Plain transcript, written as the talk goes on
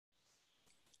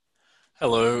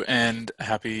Hello and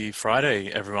happy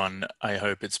Friday, everyone. I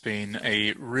hope it's been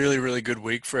a really good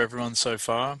week for everyone so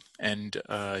far, and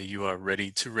you are ready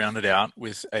to round it out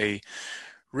with a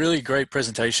really great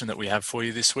presentation that we have for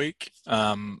you this week.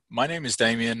 My name is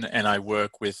Damien, and I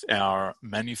work with our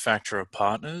manufacturer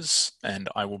partners, and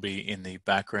I will be in the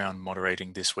background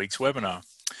moderating this week's webinar.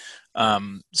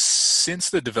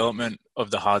 Since the development of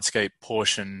the hardscape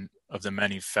portion of the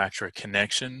manufacturer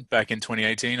connection back in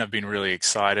 2018, I've been really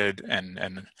excited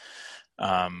and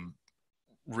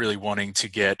really wanting to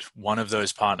get one of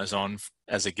those partners on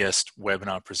as a guest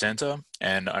webinar presenter.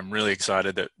 And I'm really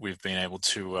excited that we've been able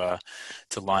to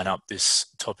line up this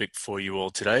topic for you all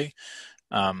today.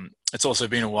 It's also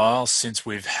been a while since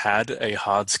we've had a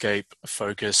hardscape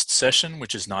focused session,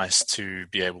 which is nice to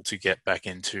be able to get back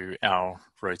into our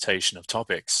rotation of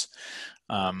topics.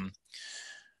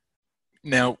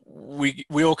 Now, we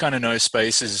all kind of know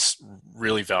space is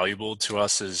really valuable to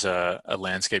us as a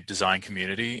landscape design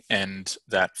community, and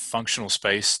that functional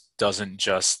space doesn't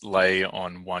just lay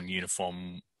on one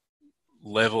uniform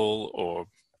level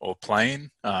or plane.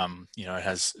 It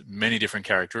has many different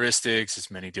characteristics,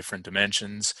 it's many different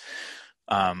dimensions.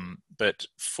 But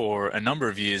for a number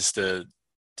of years, the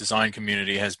design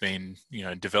community has been,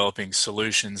 developing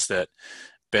solutions that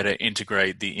better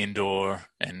integrate the indoor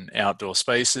and outdoor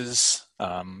spaces,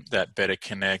 that better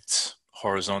connect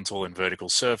horizontal and vertical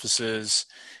surfaces,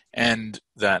 and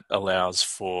that allows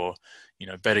for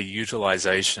better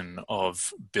utilization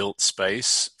of built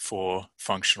space for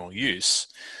functional use.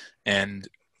 And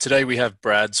today we have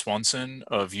Brad Swanson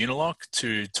of Unilock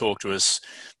to talk to us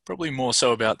probably more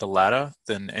so about the latter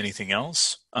than anything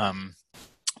else.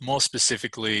 More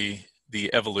specifically,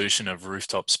 the evolution of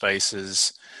rooftop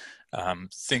spaces,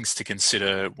 things to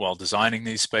consider while designing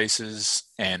these spaces,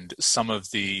 and some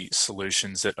of the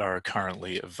solutions that are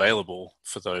currently available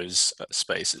for those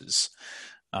spaces.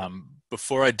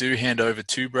 Before I do hand over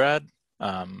to Brad,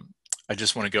 I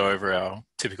just want to go over our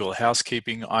typical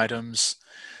housekeeping items.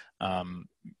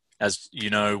 As you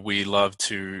know, we love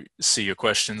to see your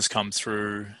questions come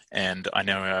through, and I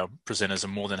know our presenters are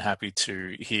more than happy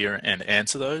to hear and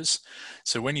answer those.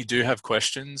 So when you do have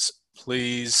questions,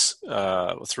 please,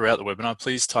 throughout the webinar,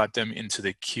 please type them into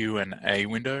the Q&A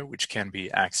window, which can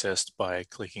be accessed by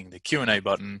clicking the Q&A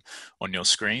button on your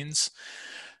screens.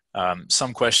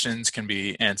 Some questions can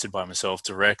be answered by myself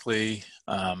directly.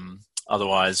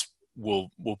 Otherwise,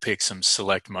 we'll pick some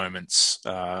select moments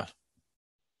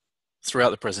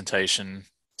throughout the presentation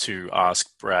to ask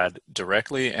Brad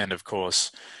directly, and of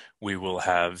course we will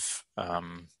have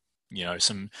some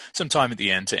time at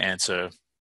the end to answer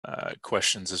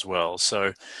questions as well.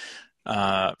 So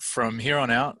from here on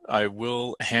out, I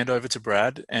will hand over to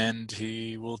Brad and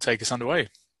he will take us underway.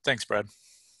 Thanks, Brad.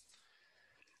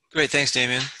 Great, thanks,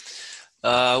 Damien.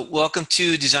 Welcome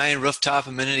to Design Rooftop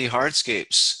Amenity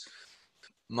Hardscapes.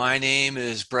 My name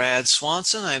is Brad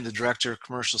Swanson. I'm the Director of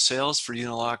Commercial Sales for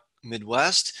Unilock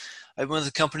Midwest. I've been with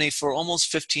the company for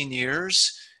almost 15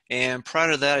 years, and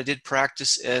prior to that I did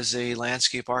practice as a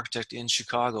landscape architect in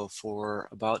Chicago for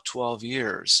about 12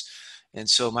 years. And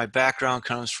so my background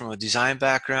comes from a design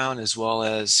background as well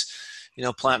as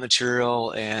plant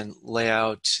material and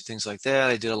layout, things like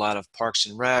that. I did a lot of parks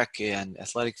and rec and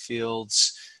athletic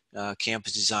fields.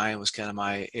 Campus design was kind of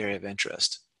my area of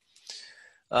interest.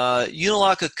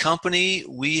 Unilock, a company,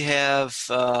 we have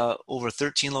over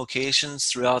 13 locations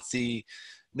throughout the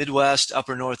Midwest,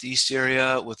 upper Northeast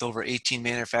area with over 18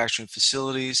 manufacturing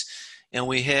facilities. And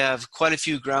we have quite a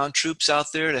few ground troops out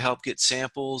there to help get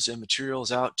samples and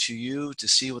materials out to you to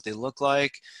see what they look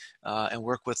like and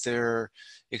work with their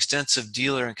extensive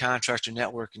dealer and contractor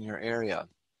network in your area.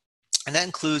 And that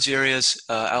includes areas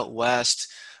out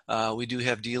west. We do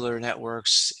have dealer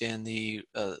networks in the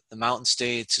mountain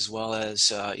states as well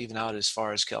as even out as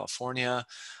far as California.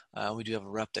 We do have a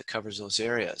rep that covers those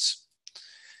areas.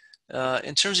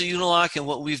 In terms of Unilock and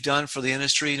what we've done for the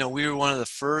industry, we were one of the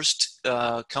first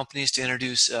companies to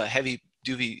introduce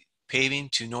heavy-duty paving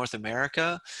to North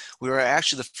America. We were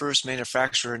actually the first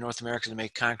manufacturer in North America to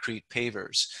make concrete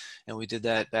pavers, and we did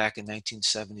that back in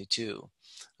 1972.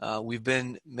 We've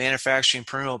been manufacturing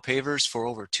permeable pavers for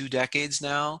over 2 decades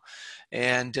now,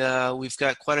 and we've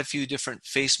got quite a few different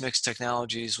face mix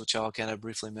technologies, which I'll kind of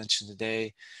briefly mention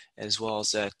today, as well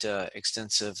as that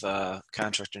extensive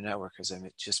contractor network, as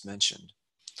I just mentioned.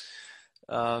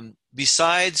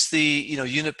 Besides the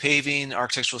unit paving,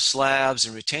 architectural slabs,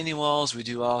 and retaining walls, we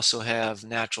do also have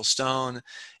natural stone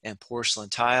and porcelain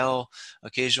tile.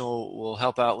 Occasionally, we'll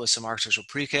help out with some architectural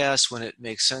precast when it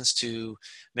makes sense to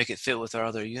make it fit with our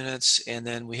other units. And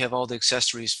then we have all the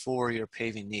accessories for your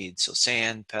paving needs, so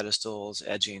sand, pedestals,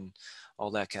 edging,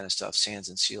 all that kind of stuff, sands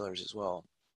and sealers as well.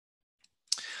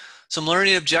 Some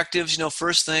learning objectives,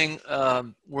 first thing,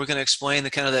 we're going to explain the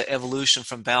kind of the evolution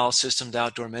from ballast system to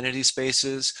outdoor amenity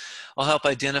spaces. I'll help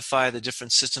identify the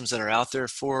different systems that are out there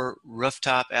for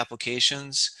rooftop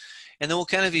applications. And then we'll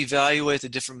kind of evaluate the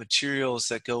different materials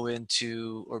that go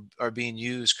into or are being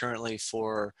used currently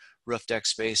for roof deck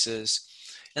spaces.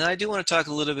 And I do want to talk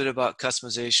a little bit about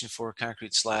customization for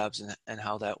concrete slabs and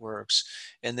how that works.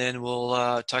 And then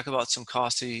we'll talk about some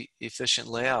cost-efficient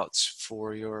layouts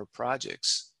for your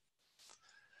projects.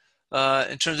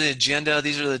 In terms of the agenda,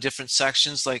 these are the different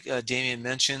sections. Like Damien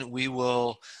mentioned, we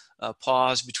will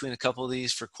pause between a couple of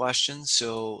these for questions.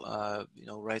 So,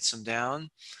 write some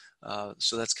down.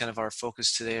 So that's kind of our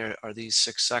focus today are these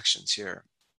 6 sections here.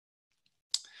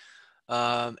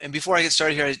 And before I get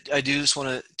started here, I do just want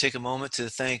to take a moment to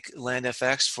thank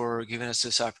LandFX for giving us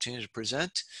this opportunity to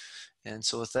present. And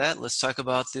so with that, let's talk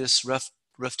about this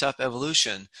rooftop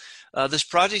evolution. This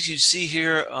project you see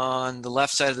here on the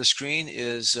left side of the screen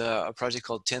is a project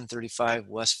called 1035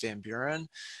 West Van Buren,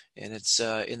 and it's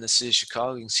in the city of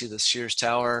Chicago. You can see the Sears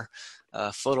Tower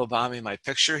photobombing my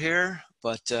picture here,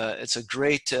 but it's a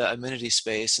great amenity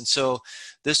space. And so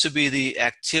this would be the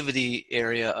activity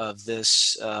area of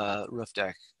this roof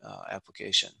deck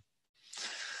application.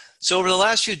 So over the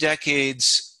last few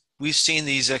decades, we've seen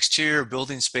these exterior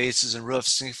building spaces and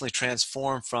roofs significantly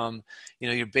transform from,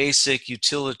 your basic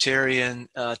utilitarian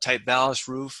type ballast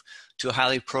roof to a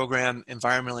highly programmed,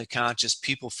 environmentally conscious,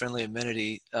 people-friendly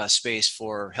amenity space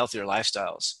for healthier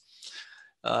lifestyles.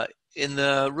 In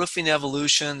the roofing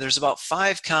evolution, there's about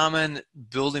 5 common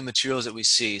building materials that we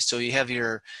see. So you have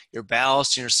your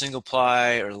ballast and your single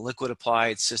ply or liquid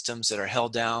applied systems that are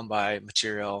held down by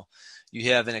material.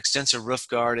 You have an extensive roof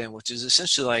garden, which is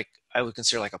essentially like, I would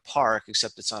consider like a park,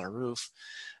 except it's on a roof.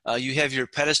 You have your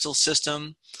pedestal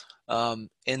system.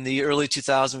 In the early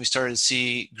 2000s, we started to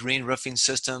see green roofing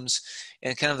systems,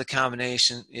 and kind of the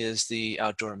combination is the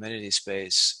outdoor amenity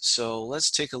space. So let's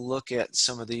take a look at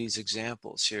some of these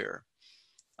examples here.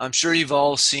 I'm sure you've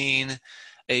all seen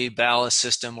a ballast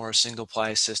system or a single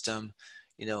ply system,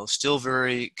 still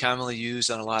very commonly used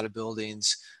on a lot of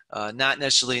buildings. Not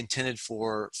necessarily intended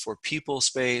for people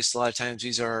space. A lot of times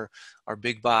these are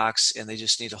big box and they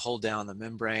just need to hold down the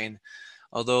membrane.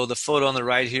 Although the photo on the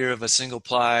right here of a single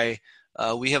ply,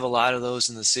 we have a lot of those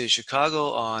in the city of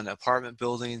Chicago on apartment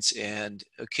buildings, and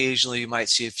occasionally you might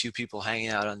see a few people hanging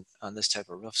out on this type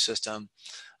of roof system.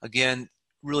 Again,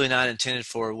 really not intended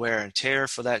for wear and tear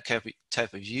for that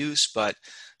type of use, but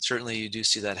certainly you do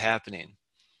see that happening.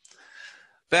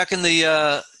 Back in the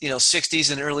 60s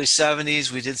and early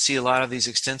 70s, we did see a lot of these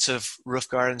extensive roof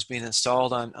gardens being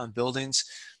installed on buildings.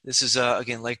 This is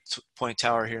again Lake Point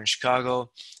Tower here in Chicago.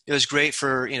 It was great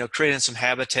for creating some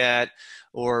habitat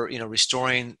or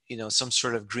restoring some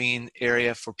sort of green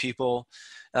area for people.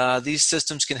 These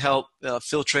systems can help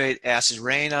filtrate acid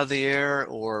rain out of the air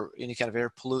or any kind of air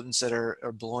pollutants that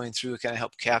are blowing through. Kind of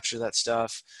help capture that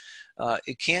stuff.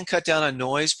 It can cut down on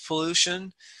noise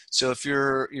pollution. So if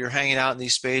you're hanging out in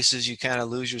these spaces, you kind of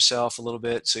lose yourself a little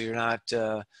bit. So you're not,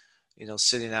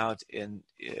 sitting out in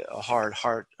a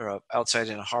or outside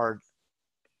in a hard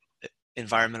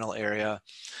environmental area.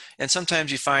 And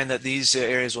sometimes you find that these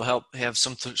areas will help have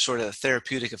some sort of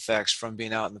therapeutic effects from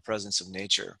being out in the presence of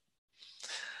nature.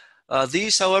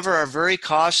 These, however, are very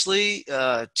costly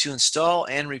to install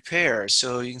and repair.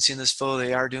 So you can see in this photo,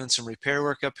 they are doing some repair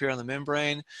work up here on the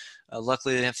membrane.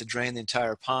 Luckily, they didn't have to drain the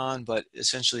entire pond, but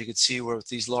essentially you could see where with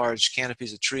these large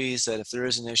canopies of trees that if there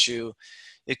is an issue,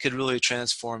 it could really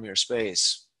transform your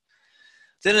space.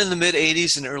 Then in the mid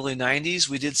 80s and early 90s,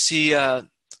 we did see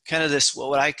kind of this,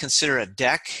 what I consider a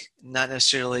deck, not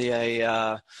necessarily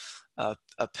a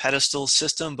pedestal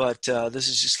system, but this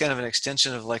is just kind of an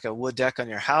extension of like a wood deck on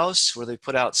your house where they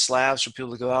put out slabs for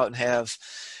people to go out and have,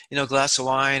 a glass of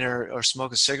wine or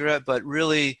smoke a cigarette, but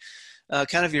really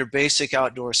kind of your basic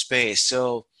outdoor space.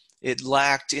 So it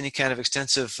lacked any kind of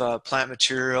extensive plant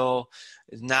material,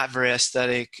 not very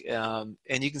aesthetic. And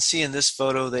you can see in this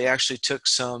photo, they actually took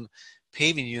some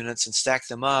paving units and stacked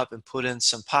them up and put in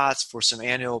some pots for some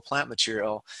annual plant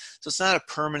material. So it's not a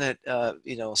permanent,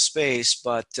 space,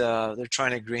 but they're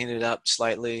trying to green it up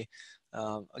slightly.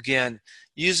 Again,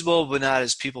 usable, but not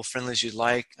as people friendly as you'd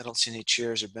like. I don't see any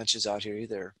chairs or benches out here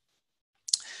either.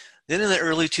 Then in the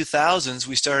early 2000s,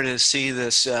 we started to see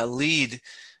this lead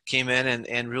came in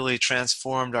and really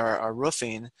transformed our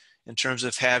roofing in terms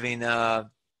of having,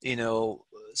 you know,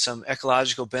 some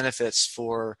ecological benefits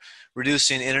for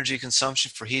reducing energy consumption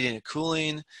for heating and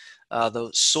cooling. The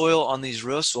soil on these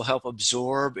roofs will help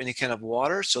absorb any kind of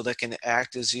water, so that can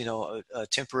act as, you know, a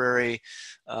temporary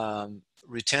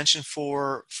retention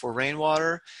for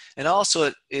rainwater, and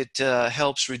also it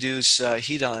helps reduce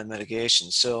heat island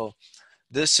mitigation. So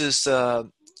this is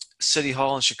City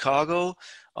Hall in Chicago.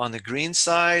 On the green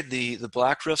side, the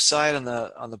black roof side on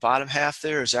the bottom half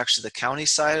there is actually the county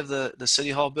side of the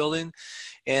City Hall building.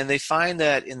 And they find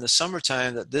that in the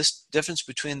summertime that this difference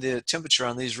between the temperature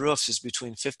on these roofs is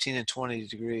between 15 and 20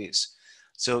 degrees.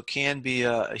 So it can be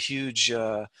a huge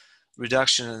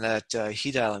reduction in that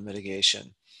heat island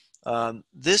mitigation.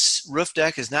 This roof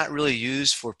deck is not really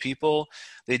used for people.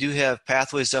 They do have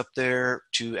pathways up there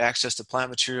to access the plant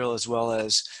material, as well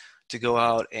as to go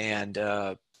out and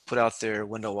put out their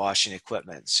window washing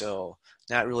equipment. So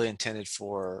not really intended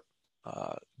for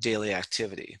daily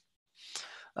activity.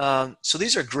 So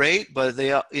these are great, but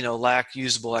they, you know, lack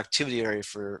usable activity area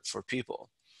for people.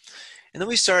 And then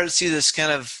we started to see this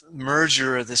kind of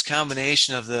merger, this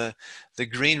combination of the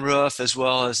green roof as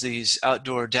well as these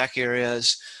outdoor deck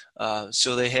areas.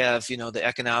 So they have, you know, the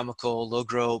economical low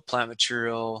grow plant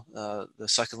material, the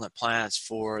succulent plants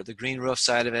for the green roof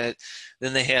side of it.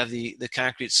 Then they have the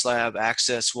concrete slab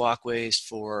access walkways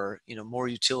for, you know, more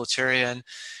utilitarian.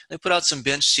 They put out some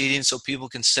bench seating so people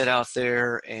can sit out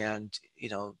there and, you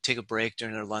know, take a break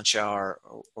during their lunch hour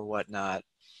or whatnot.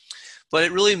 But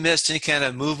it really missed any kind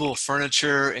of movable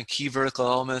furniture and key vertical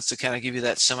elements to kind of give you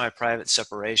that semi-private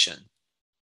separation.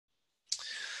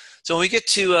 So when we get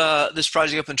to this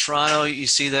project up in Toronto, you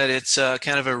see that it's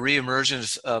kind of a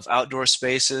re-emergence of outdoor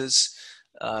spaces.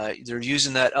 They're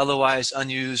using that otherwise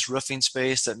unused roofing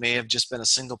space that may have just been a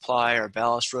single ply or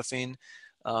ballast roofing.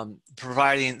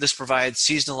 This provides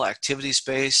seasonal activity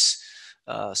space.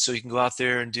 So you can go out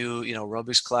there and do, you know,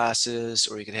 aerobics classes,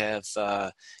 or you could have,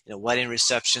 you know, wedding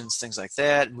receptions, things like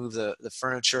that, move the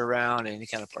furniture around, any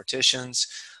kind of partitions.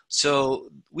 So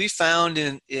we found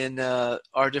in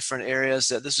our different areas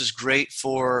that this is great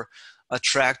for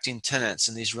attracting tenants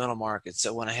in these rental markets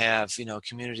that want to have, you know,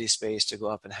 community space to go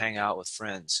up and hang out with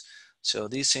friends. So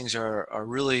these things are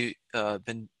really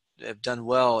have done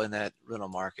well in that rental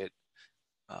market.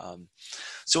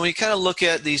 So when you kind of look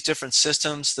at these different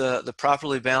systems, the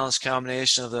properly balanced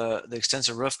combination of the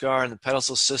extensive roof guard and the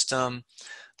pedestal system,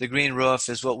 the green roof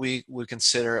is what we would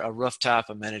consider a rooftop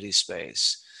amenity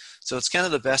space. So it's kind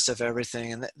of the best of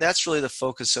everything, and that's really the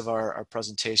focus of our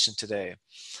presentation today.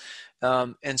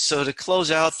 And so to close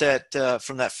out that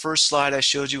from that first slide I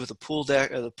showed you with the pool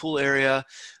deck, or the pool area,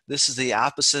 this is the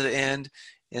opposite end.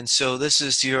 And so this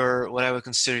is what I would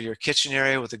consider your kitchen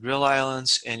area with the grill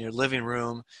islands and your living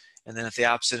room. And then at the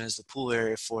opposite is the pool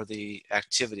area for the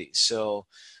activities. So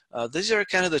these are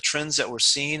kind of the trends that we're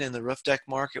seeing in the roof deck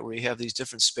market, where you have these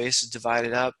different spaces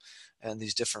divided up and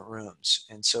these different rooms.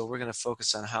 And so we're going to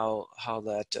focus on how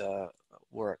that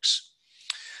works.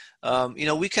 You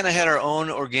know, we kind of had our own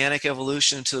organic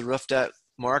evolution into the roof deck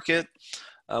market.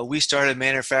 We started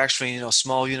manufacturing, you know,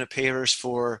 small unit pavers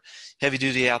for heavy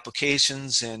duty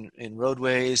applications in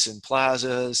roadways and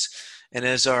plazas. And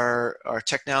as our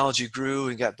technology grew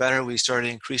and got better, we started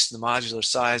increasing the modular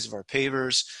size of our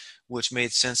pavers, which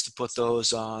made sense to put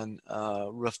those on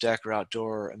roof deck or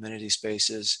outdoor amenity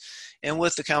spaces. And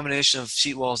with the combination of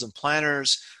sheet walls and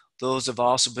planters, those have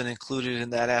also been included in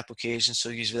that application. So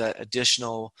it gives you that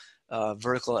additional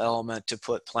vertical element to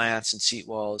put plants and seat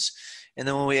walls. And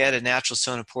then when we added natural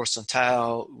stone and porcelain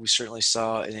tile, we certainly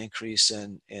saw an increase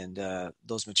in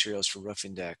those materials for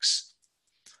roofing decks.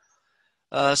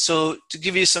 So to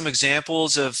give you some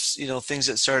examples of, you know, things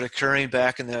that started occurring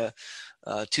back in the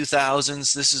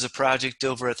 2000s, this is a project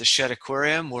over at the Shed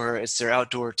Aquarium, where it's their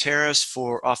outdoor terrace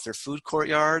off their food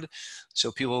courtyard.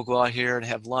 So people will go out here and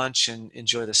have lunch and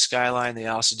enjoy the skyline. They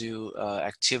also do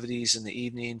activities in the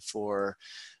evening for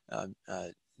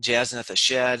jazzing at the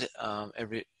Shed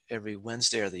every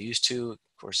Wednesday, or they used to. Of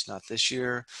course, not this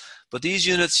year. But these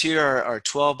units here are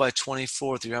 12 by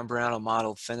 24 with your Umbrano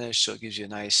model finish, so it gives you a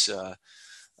nice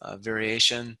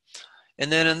variation.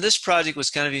 And then in this project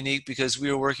was kind of unique because we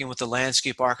were working with the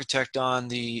landscape architect on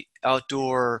the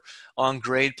outdoor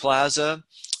on-grade plaza,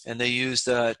 and they used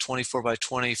the 24 by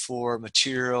 24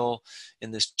 material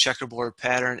in this checkerboard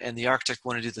pattern, and the architect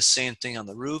wanted to do the same thing on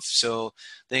the roof, so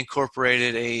they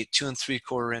incorporated a 2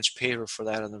 3/4 inch paver for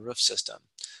that on the roof system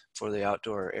for the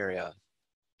outdoor area.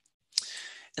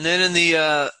 And then in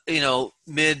the you know,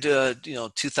 mid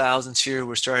 2000s here,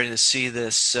 we're starting to see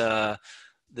this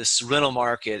this rental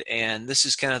market, and this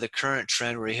is kind of the current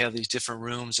trend where you have these different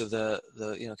rooms of the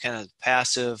kind of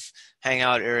passive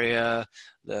hangout area,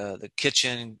 the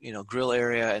kitchen, grill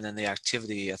area, and then the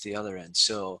activity at the other end.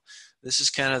 So this is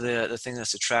kind of the thing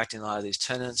that's attracting a lot of these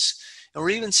tenants. And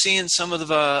we're even seeing some of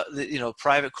the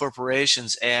private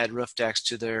corporations add roof decks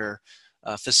to their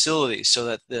facilities so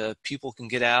that the people can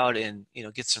get out and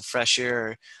get some fresh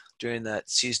air during that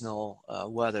seasonal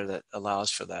weather that allows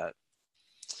for that.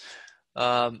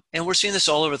 And we're seeing this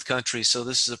all over the country. So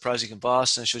this is a project in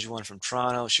Boston. It shows you one from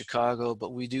Toronto, Chicago,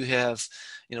 but we do have,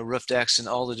 roof decks in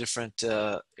all the different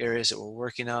areas that we're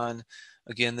working on.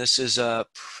 Again, this is, I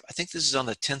think this is on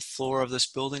the 10th floor of this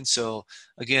building. So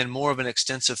again, more of an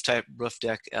extensive type roof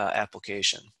deck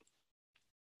application.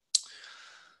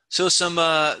 So some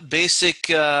basic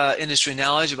industry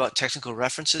knowledge about technical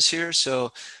references here.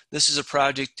 So this is a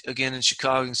project, again, in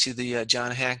Chicago. You can see the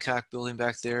John Hancock building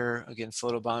back there. Again,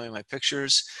 photobombing my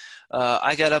pictures.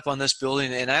 I got up on this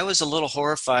building and I was a little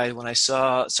horrified when I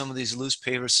saw some of these loose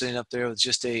pavers sitting up there with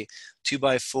just a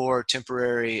 2x4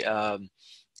 temporary,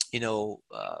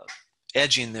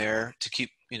 edging there to keep,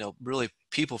 really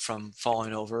people from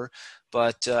falling over.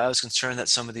 But I was concerned that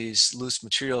some of these loose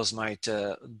materials might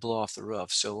blow off the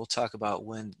roof. So we'll talk about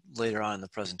wind later on in the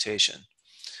presentation.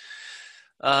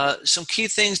 Some key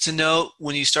things to note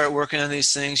when you start working on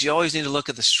these things, you always need to look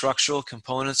at the structural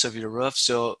components of your roof.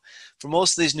 So for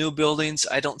most of these new buildings,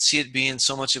 I don't see it being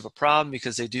so much of a problem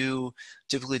because they do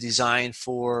typically design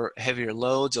for heavier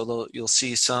loads, although you'll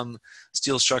see some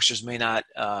steel structures may not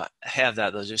have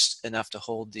that. They're just enough to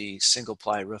hold the single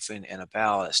ply roofing and a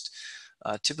ballast.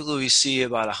 Typically we see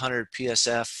about 100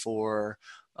 PSF for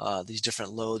these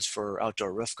different loads for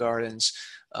outdoor roof gardens.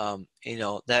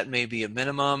 That may be a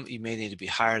minimum. You may need to be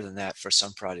higher than that for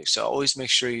some projects. So always make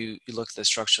sure you look at the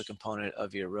structural component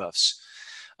of your roofs.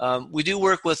 We do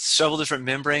work with several different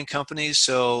membrane companies,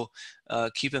 so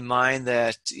keep in mind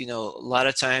that a lot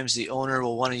of times the owner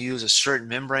will want to use a certain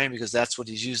membrane because that's what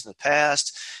he's used in the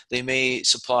past. They may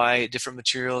supply different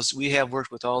materials. We have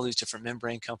worked with all these different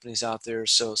membrane companies out there,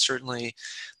 so certainly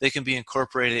they can be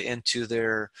incorporated into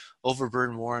their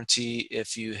overburden warranty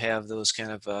if you have those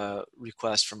kind of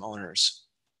requests from owners.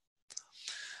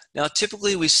 Now,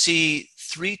 typically we see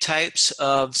three types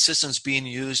of systems being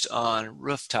used on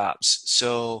rooftops.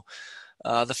 So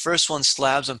the first one,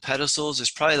 slabs on pedestals, is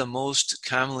probably the most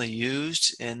commonly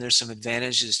used, and there's some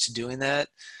advantages to doing that.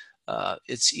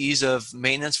 It's ease of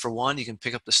maintenance for one. You can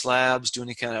pick up the slabs, do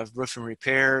any kind of roofing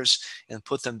repairs, and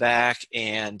put them back,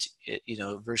 and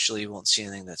virtually you won't see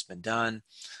anything that's been done.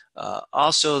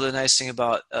 Also, the nice thing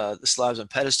about the slabs on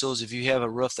pedestals, if you have a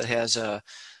roof that has a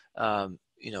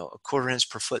 1/4 inch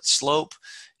per foot slope,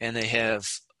 and they have,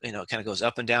 it kind of goes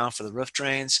up and down for the roof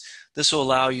drains, this will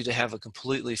allow you to have a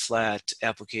completely flat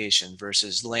application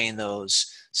versus laying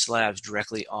those slabs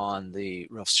directly on the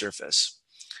roof surface.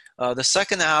 The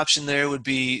second option there would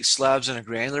be slabs on a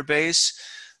granular base.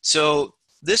 So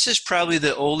this is probably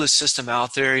the oldest system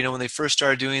out there. When they first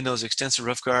started doing those extensive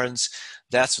roof gardens,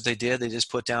 that's what they did. They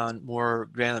just put down more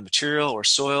granular material or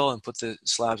soil and put the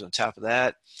slabs on top of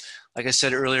that. Like I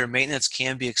said earlier, maintenance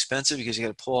can be expensive because you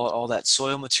got to pull out all that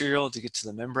soil material to get to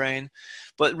the membrane,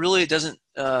 but really it doesn't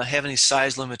have any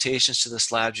size limitations to the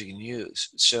slabs you can use.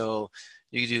 So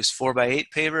you can use 4x8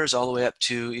 pavers all the way up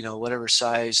to whatever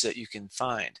size that you can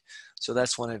find. So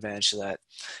that's one advantage to that.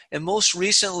 And most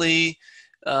recently,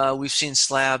 we've seen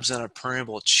slabs on a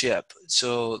permeable chip.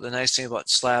 So the nice thing about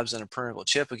slabs on a permeable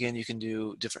chip, again, you can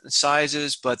do different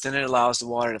sizes, but then it allows the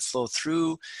water to flow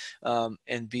through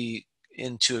and be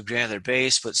into a granular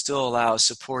base, but still allows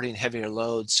supporting heavier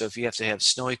loads. So if you have to have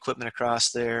snow equipment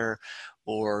across there,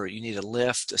 or you need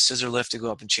a scissor lift to go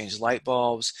up and change light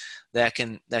bulbs, that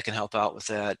can help out with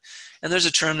that. And there's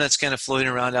a term that's kind of floating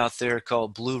around out there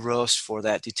called blue roofs for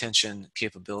that detention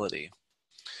capability.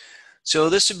 So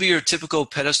this would be your typical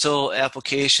pedestal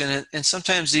application, and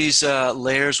sometimes these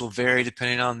layers will vary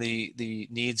depending on the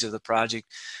needs of the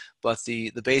project. But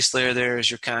the base layer there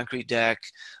is your concrete deck.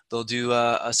 They'll do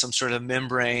some sort of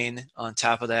membrane on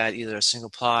top of that, either a single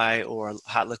ply or a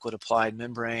hot liquid applied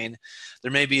membrane.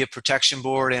 There may be a protection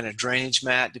board and a drainage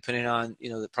mat depending on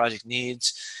the project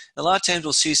needs. And a lot of times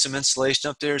we'll see some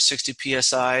insulation up there, 60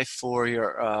 psi for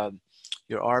your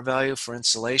R value for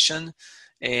insulation.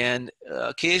 And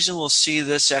occasionally we'll see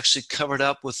this actually covered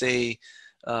up with a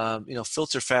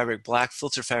filter fabric, black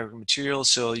filter fabric material,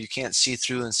 so you can't see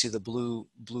through and see the blue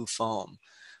foam.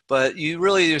 But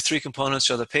your three components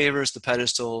are the pavers, the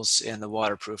pedestals, and the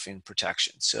waterproofing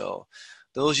protection. So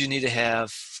those you need to have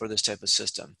for this type of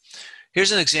system.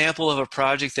 Here's an example of a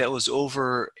project that was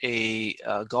over a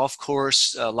golf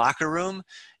course locker room,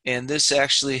 And this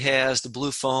actually has the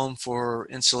blue foam for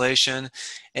insulation.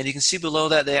 And you can see below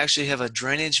that they actually have a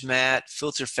drainage mat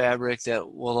filter fabric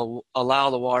that will allow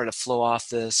the water to flow off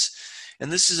this.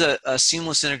 And this is a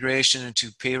seamless integration into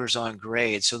pavers on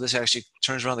grade. So this actually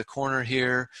turns around the corner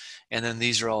here, and then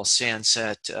these are all sand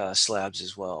set slabs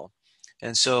as well.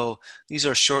 And so these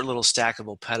are short little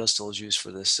stackable pedestals used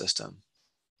for this system.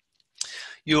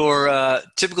 Your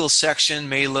typical section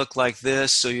may look like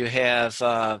this. So you have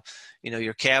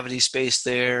your cavity space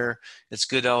there. It's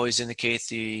good to always indicate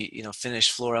the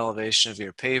finished floor elevation of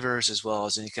your pavers, as well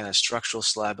as any kind of structural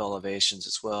slab elevations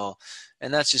as well.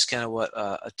 And that's just kind of what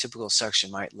a typical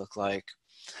section might look like.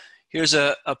 Here's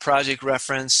a project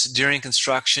reference. During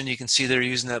construction, you can see they're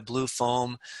using that blue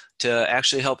foam to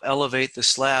actually help elevate the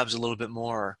slabs a little bit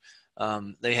more.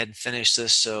 They hadn't finished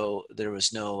this, so there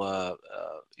was no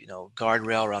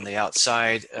guardrail around the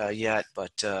outside yet,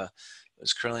 but it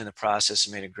was currently in the process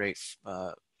and made a great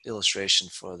illustration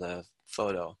for the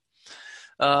photo.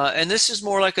 And this is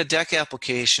more like a deck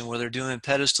application where they're doing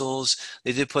pedestals.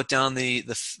 They did put down the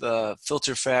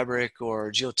filter fabric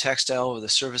or geotextile over the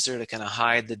surface there to kind of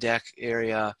hide the deck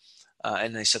area,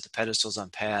 and they set the pedestals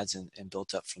on pads and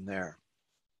built up from there.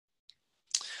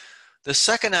 The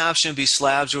second option would be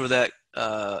slabs over that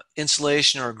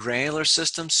insulation or granular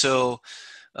system. So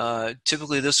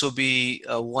typically this will be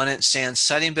a 1-inch sand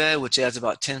setting bed, which adds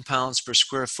about 10 pounds per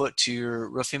square foot to your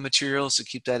roofing materials, so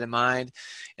keep that in mind.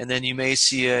 And then you may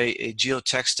see a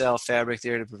geotextile fabric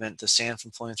there to prevent the sand from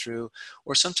flowing through.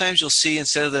 Or sometimes you'll see,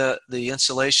 instead of the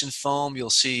insulation foam, you'll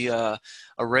see a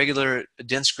regular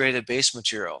dense graded base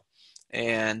material.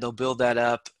 And they'll build that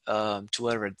up to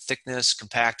whatever thickness,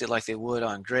 compact it like they would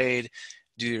on grade,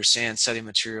 do your sand setting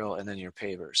material, and then your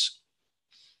pavers.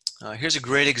 Here's a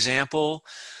great example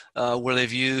where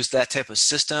they've used that type of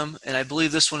system, and I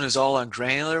believe this one is all on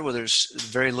granular, where there's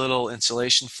very little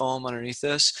insulation foam underneath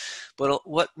this. But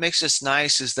what makes this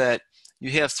nice is that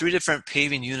you have 3 different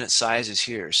paving unit sizes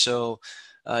here. So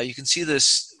you can see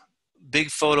this big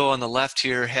photo on the left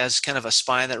here has kind of a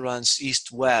spine that runs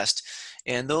east-west,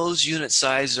 and those unit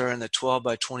sizes are in the 12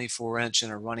 by 24 inch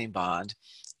in a running bond.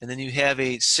 And then you have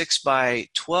a 6 by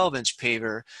 12 inch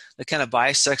paver that kind of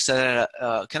bisects that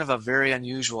at kind of a very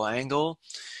unusual angle.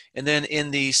 And then in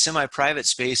the semi-private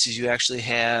spaces, you actually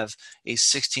have a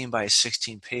 16 by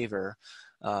 16 paver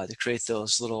to create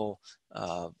those little,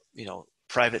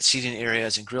 private seating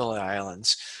areas and grill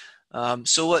islands.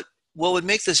 So what would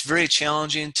make this very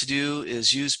challenging to do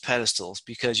is use pedestals,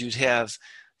 because you'd have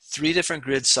 3 different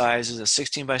grid sizes: a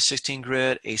 16 by 16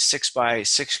 grid, a 6 by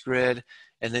 6 grid,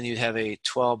 and then you'd have a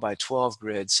 12 by 12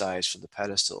 grid size for the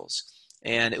pedestals.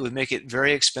 And it would make it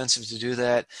very expensive to do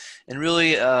that. And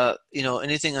really,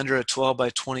 anything under a 12 by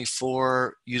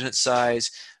 24 unit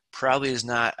size probably is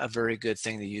not a very good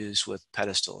thing to use with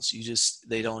pedestals.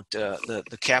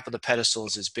 The cap of the pedestal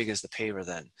is as big as the paver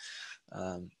then.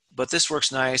 But this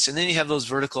works nice. And then you have those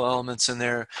vertical elements in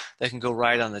there that can go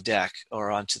right on the deck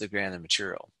or onto the granite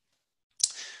material.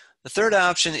 The third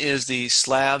option is the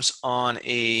slabs on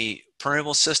a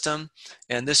permeable system,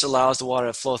 and this allows the water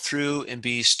to flow through and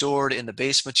be stored in the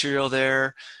base material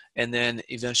there, and then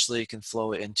eventually can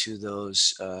flow into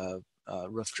those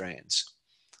roof drains.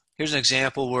 Here's an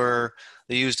example where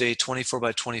they used a 24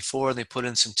 by 24 and they put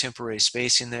in some temporary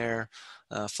spacing there.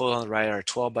 Photo on the right are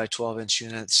 12 by 12 inch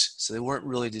units, so they weren't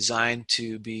really designed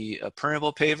to be a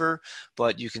permeable paver,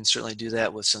 but you can certainly do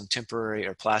that with some temporary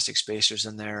or plastic spacers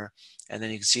in there. And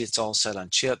then you can see it's all set on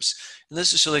chips. And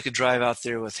this is so they could drive out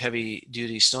there with heavy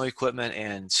duty snow equipment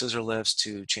and scissor lifts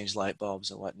to change light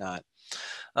bulbs and whatnot.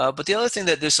 But the other thing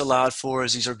that this allowed for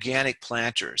is these organic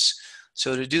planters.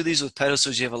 So to do these with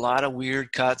pedestals, you have a lot of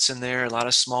weird cuts in there, a lot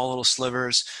of small little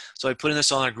slivers. So by putting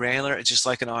this on a granular, it's just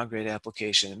like an on-grade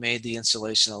application. It made the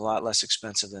installation a lot less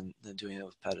expensive than doing it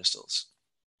with pedestals.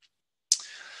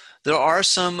 There are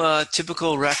some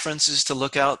typical references to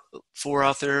look out for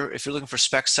out there. If you're looking for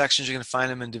spec sections, you're going to find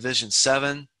them in Division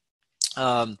 7.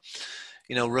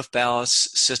 Roof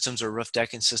ballast systems or roof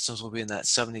decking systems will be in that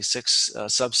 76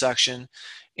 subsection.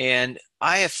 And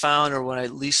I have found, or when I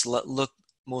at least looked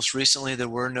most recently, there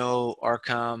were no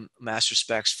ARCOM master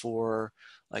specs for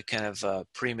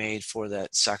pre-made for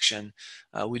that section.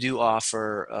 We do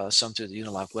offer some through the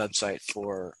Unilock website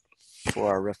for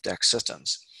our roof deck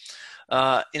systems.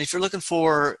 And if you're looking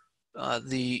for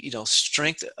the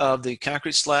strength of the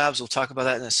concrete slabs, we'll talk about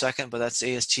that in a second, but that's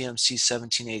ASTM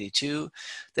C1782.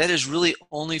 That is really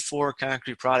only for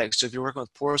concrete products. So if you're working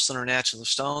with porcelain or natural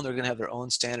stone, they're going to have their own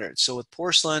standards. So with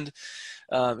porcelain,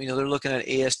 they're looking at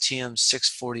ASTM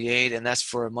 648, and that's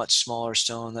for a much smaller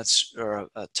stone. That's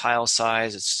a tile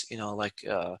size. It's like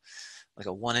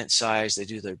like a 1-inch size. They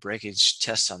do their breakage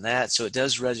tests on that. So it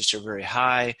does register very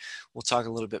high. We'll talk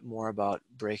a little bit more about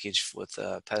breakage with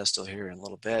pedestal here in a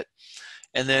little bit.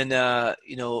 And then,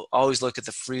 you know, always look at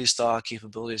the freeze thaw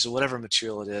capabilities of whatever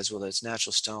material it is, whether it's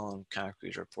natural stone,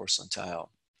 concrete, or porcelain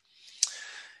tile.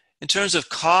 In terms of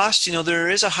cost, you know, there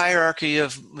is a hierarchy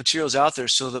of materials out there,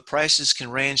 so the prices can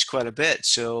range quite a bit.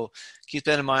 So keep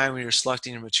that in mind when you're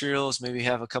selecting your materials. Maybe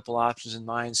have a couple options in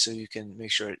mind so you can make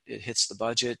sure it hits the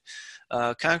budget.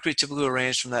 Concrete typically will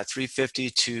range from that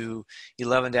 $3.50 to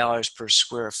 $11 per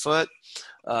square foot.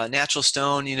 Natural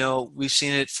stone, you know, we've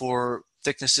seen it for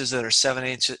thicknesses that are 7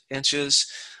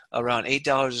 inches, around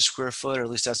 $8 a square foot, or at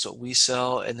least that's what we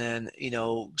sell. And then, you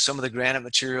know, some of the granite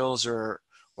materials or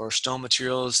stone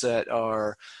materials that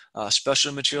are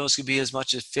special materials could be as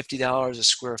much as $50 a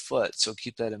square foot. So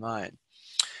keep that in mind.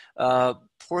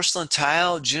 Porcelain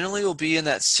tile generally will be in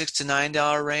that $6 to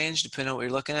 $9 range, depending on what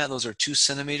you're looking at. Those are 2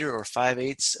 centimeter or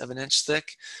 5/8 of an inch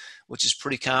thick, which is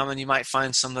pretty common. You might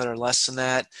find some that are less than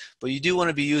that, but you do want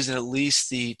to be using at least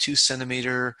the 2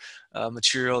 centimeter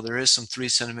material. There is some 3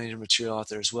 centimeter material out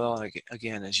there as well. And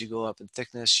again, as you go up in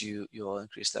thickness, you'll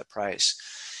increase that price.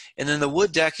 And then the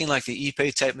wood decking, like the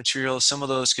Ipe type materials, some of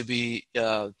those could be,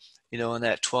 you know, in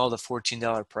that $12 to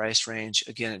 $14 price range.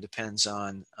 Again, it depends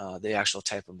on the actual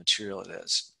type of material it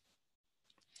is.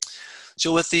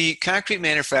 So with the concrete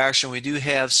manufacturing, we do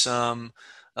have some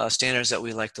standards that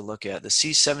we like to look at. The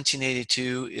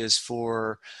C1782 is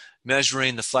for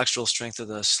measuring the flexural strength of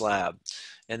the slab.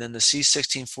 And then the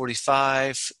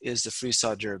C1645 is the freeze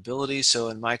thaw durability. So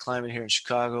in my climate here in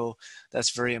Chicago,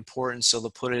 that's very important. So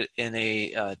they'll put it in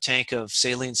a tank of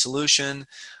saline solution.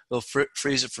 They'll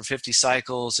freeze it for 50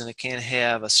 cycles, and it can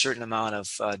have a certain amount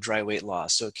of dry weight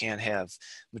loss. So it can have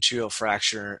material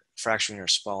fracturing or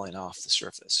spalling off the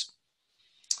surface.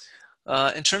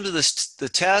 In terms of the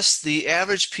test, the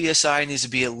average PSI needs to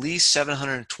be at least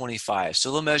 725.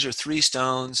 So they'll measure 3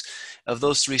 stones. Of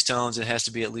those 3 stones, it has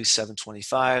to be at least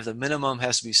 725. The minimum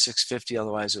has to be 650,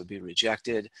 otherwise it would be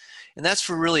rejected. And that's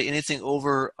for really anything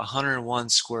over 101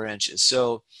 square inches.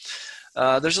 So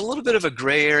there's a little bit of a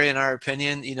gray area in our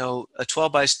opinion. You know, a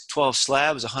 12 by 12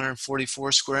 slab is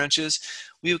 144 square inches.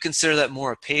 We would consider that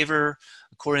more a paver.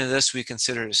 According to this, we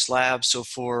consider it a slab. So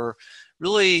for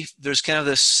really, there's kind of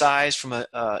this size from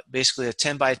basically a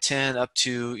 10 by 10 up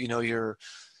to, you know, your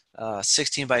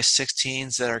 16 by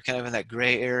 16s that are kind of in that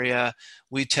gray area.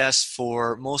 We test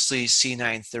for mostly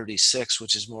C936,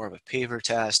 which is more of a paver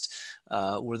test,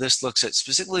 where this looks at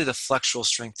specifically the flexural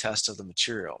strength test of the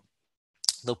material.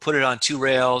 They'll put it on 2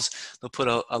 rails, they'll put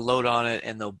a load on it,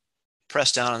 and they'll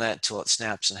press down on that until it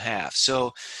snaps in half.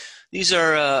 So these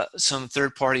are some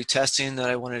third-party testing that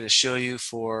I wanted to show you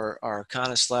for our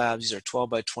Arcana slabs. These are 12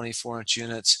 by 24 inch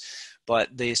units,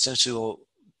 but they essentially will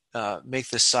make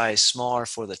the size smaller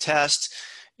for the test.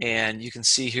 And you can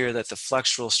see here that the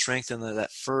flexural strength in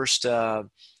that first, on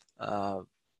the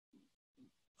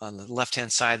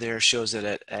left-hand side there, shows that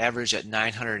it average at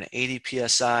 980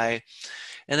 PSI.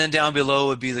 And then down below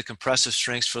would be the compressive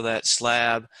strengths for that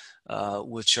slab,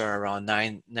 which are around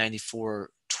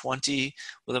 9420,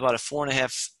 with about a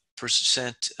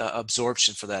 4.5%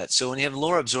 absorption for that. So when you have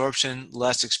lower absorption,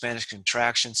 less expansion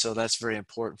contraction, so that's very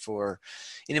important for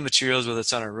any materials, whether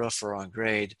it's on a roof or on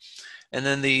grade. And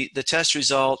then the test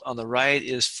result on the right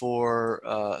is for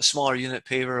a smaller unit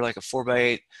paver, like a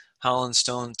 4x8 Holland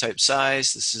stone type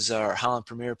size. This is our Holland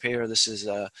Premier paver. This is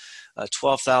a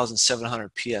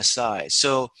 12,700 PSI.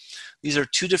 So these are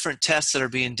 2 different tests that are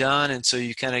being done, and so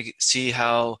you kind of see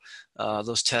how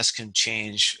those tests can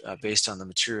change based on the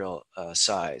material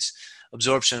size.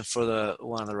 Absorption for the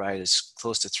one on the right is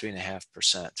close to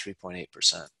 3.5%,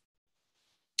 3.8%.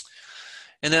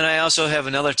 And then I also have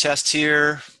another test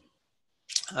here.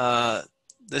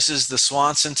 This is the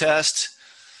Swanson test.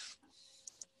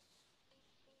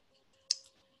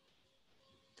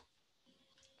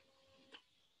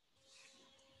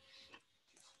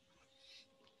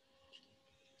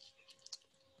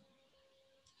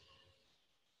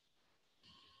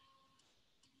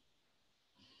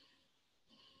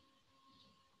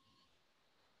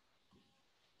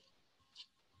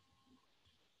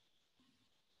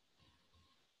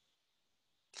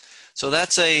 So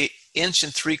that's a 1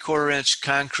 3/4 inch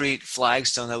concrete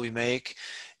flagstone that we make,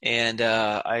 and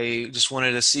I just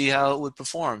wanted to see how it would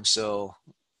perform. So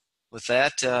with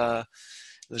that, if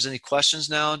there's any questions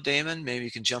now, Damon, maybe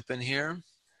you can jump in here.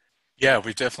 Yeah,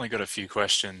 we've definitely got a few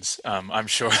questions. I'm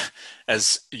sure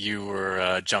as you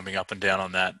were jumping up and down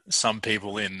on that, some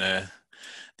people in the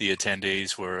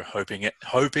attendees were hoping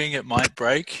it might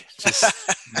break. Just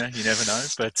you never know.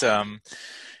 But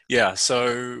yeah,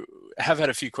 so have had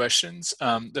a few questions.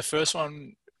 The first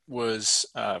one was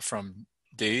from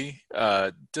D.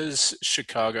 Does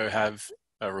Chicago have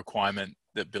a requirement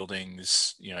that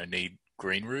buildings, need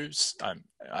green roofs?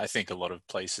 I think a lot of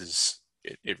places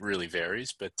it really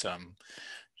varies, but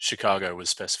Chicago was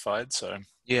specified, so.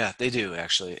 Yeah, they do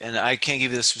actually. And I can't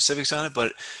give you the specifics on it,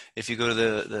 but if you go to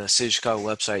the City of Chicago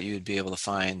website, you'd be able to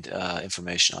find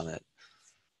information on it.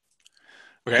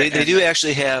 Okay, They and do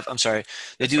actually have, I'm sorry,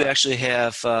 they that's do fine. actually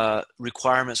have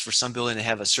requirements for some building to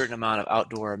have a certain amount of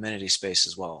outdoor amenity space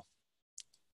as well.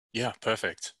 Yeah,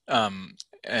 perfect.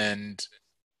 And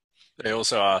they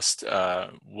also asked,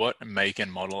 what make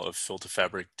and model of filter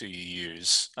fabric do you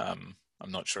use? I'm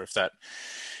not sure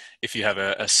if you have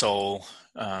a sole,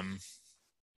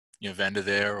 vendor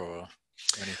there or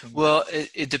anything. Well,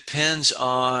 it depends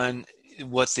on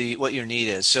what your need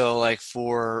is. So like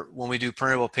for when we do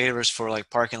permeable pavers for like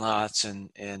parking lots and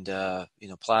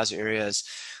plaza areas,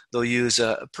 they'll use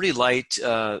a pretty light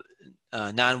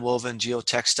non-woven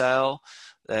geotextile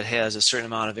that has a certain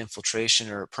amount of infiltration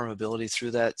or permeability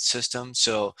through that system.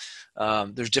 So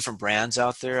there's different brands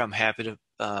out there. I'm happy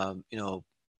to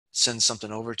send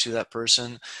something over to that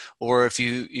person. Or if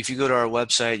you go to our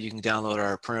website, you can download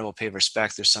our permeable paver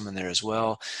spec. There's some in there as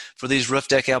well. For these roof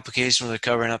deck applications where they're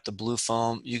covering up the blue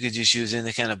foam, you could just use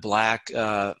any kind of black,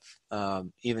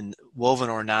 even woven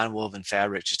or non-woven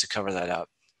fabric just to cover that up.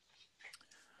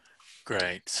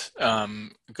 Great.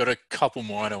 Got a couple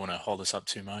more. I don't want to hold this up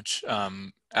too much.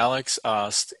 Alex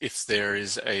asked if there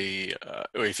is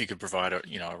or if you could provide a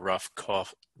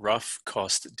rough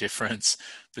cost difference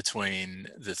between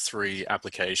the three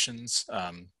applications,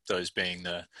 those being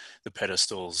the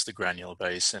pedestals, the granular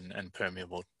base, and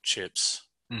permeable chips.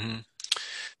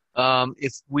 Mm-hmm.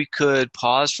 If we could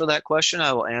pause for that question,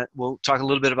 we'll talk a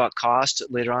little bit about cost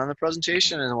later on in the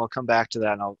presentation, Mhm. and then we'll come back to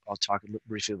that, and I'll talk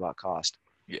briefly about cost.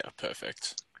 Yeah,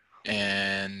 perfect.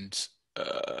 And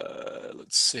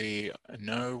let's see. I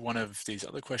know one of these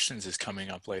other questions is coming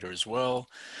up later as well.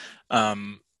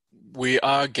 Um, we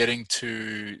are getting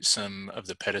to some of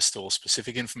the pedestal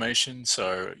specific information,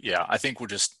 so yeah, I think we'll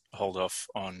just hold off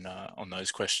on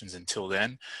those questions until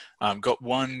then. Got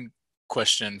one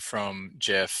question from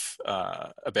Jeff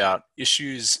about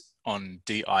issues on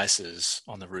de-ices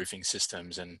on the roofing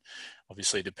systems, and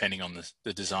obviously depending on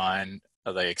the design,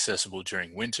 are they accessible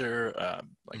during winter?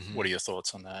 Like, Mm-hmm. what are your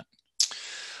thoughts on that?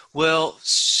 Well,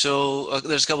 so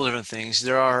there's a couple different things.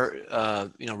 There are,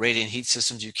 radiant heat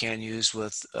systems you can use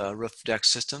with roof deck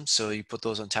systems. So you put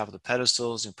those on top of the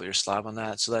pedestals and put your slab on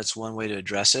that. So that's one way to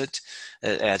address it.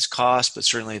 It adds cost, but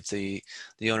certainly if the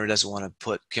owner doesn't want to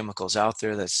put chemicals out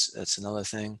there, that's another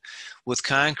thing. With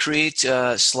concrete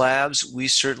slabs, we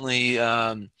certainly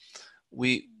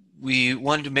we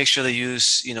wanted to make sure they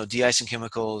use de-icing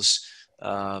chemicals.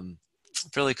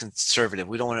 Fairly conservative.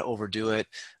 We don't want to overdo it.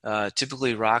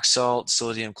 Typically rock salt,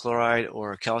 sodium chloride,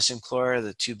 or calcium chloride are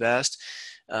the two best.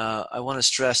 I want to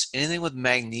stress anything with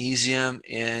magnesium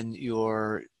in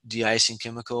your de-icing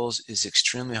chemicals is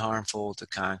extremely harmful to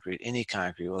concrete, any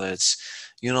concrete, whether it's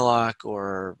Unilock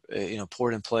or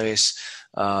poured in place.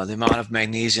 The amount of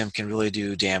magnesium can really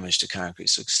do damage to concrete,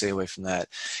 so stay away from that.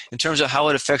 In terms of how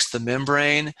it affects the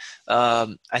membrane,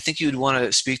 I think you'd want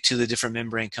to speak to the different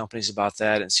membrane companies about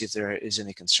that and see if there is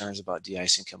any concerns about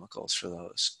de-icing chemicals for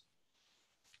those.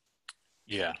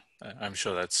 Yeah, I'm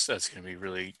sure that's going to be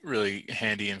really really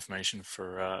handy information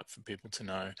for people to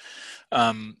know.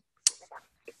 Um,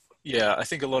 yeah, I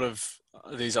think a lot of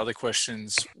these other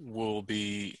questions we'll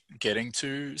be getting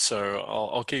to, so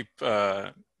I'll keep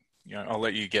I'll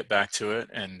let you get back to it,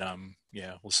 and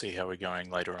yeah, we'll see how we're going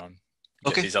later on.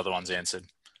 Get Okay, these other ones answered.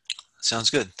 sounds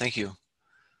good. Thank you.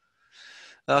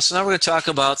 So now we're going to talk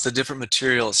about the different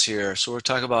materials here. So we're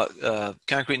talking about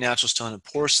concrete, natural stone, and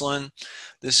porcelain.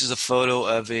 This is a photo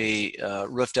of a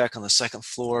roof deck on the second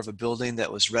floor of a building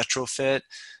that was retrofit.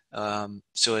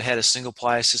 So it had a single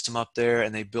ply system up there,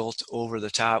 and they built over the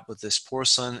top with this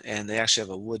porcelain, and they actually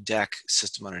have a wood deck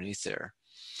system underneath there.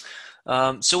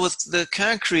 So with the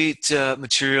concrete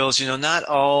materials, not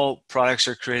all products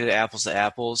are created apples to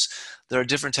apples. There are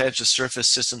different types of surface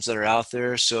systems that are out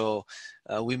there. So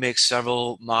we make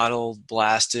several modeled,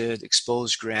 blasted,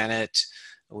 exposed granite,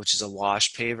 which is a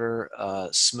wash paver,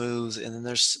 smooth, and then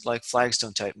there's like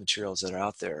flagstone type materials that are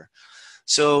out there.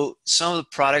 So some of the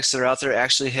products that are out there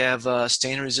actually have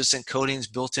stain resistant coatings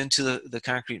built into the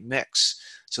concrete mix.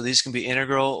 So these can be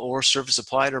integral or surface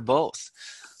applied or both.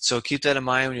 So keep that in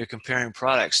mind when you're comparing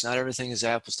products. Not everything is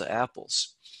apples to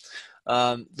apples.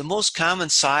 The most common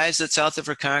size that's out there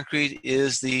for concrete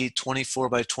is the 24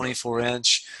 by 24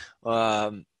 inch.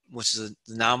 which is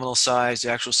the nominal size.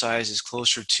 The actual size is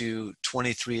closer to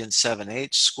 23 and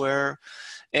 7/8 square.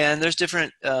 And there's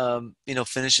different,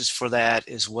 finishes for that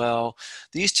as well.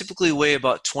 These typically weigh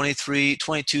about 23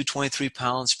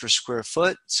 pounds per square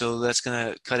foot. So that's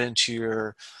going to cut into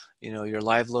your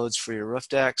live loads for your roof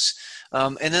decks.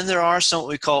 And then there are some what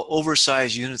we call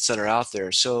oversized units that are out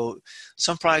there. So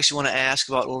some products you want to ask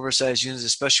about oversized units,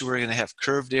 especially where you're going to have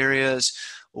curved areas,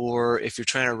 or if you're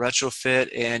trying to retrofit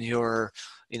and your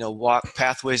walk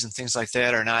pathways and things like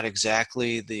that are not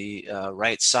exactly the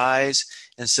right size.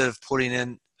 Instead of putting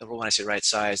in, when I say right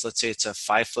size, let's say it's a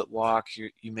 5-foot walk,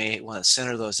 you may want to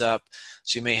center those up.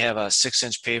 So you may have a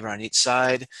 6-inch paver on each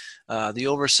side. The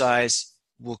oversized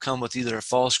will come with either a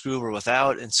false groove or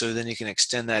without, and so then you can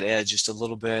extend that edge just a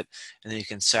little bit, and then you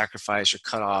can sacrifice or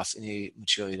cut off any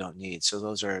material you don't need. So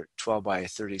those are 12 by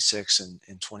 36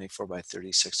 and 24 by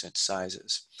 36 inch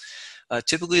sizes.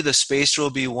 Typically the spacer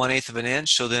will be 1/8 of an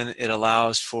inch, so then it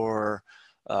allows for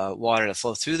water to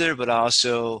flow through there, but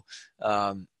also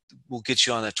will get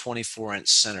you on the 24-inch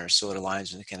center, so it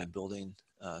aligns with the kind of building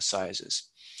sizes.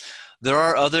 There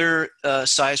are other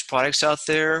size products out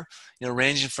there,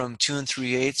 ranging from 2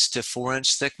 3/8 to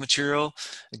 4-inch thick material.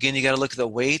 Again, you got to look at the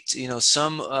weight.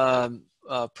 Some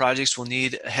projects will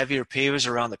need heavier pavers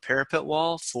around the parapet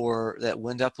wall for that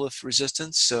wind uplift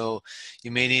resistance. So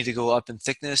you may need to go up in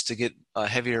thickness to get a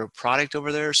heavier product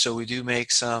over there. So we do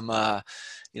make some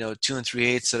 2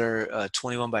 3/8 that are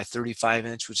 21 by 35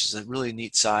 inch, which is a really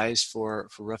neat size for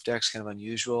roof decks, kind of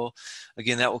unusual.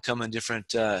 Again, that will come in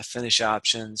different finish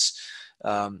options.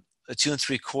 A 2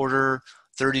 3/4,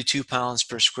 32 pounds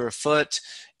per square foot.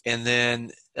 And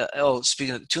then,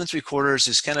 speaking of 2 3/4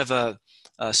 is kind of a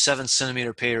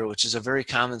 7-centimeter paver, which is a very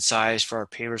common size for our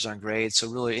pavers on grade. So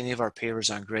really any of our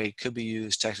pavers on grade could be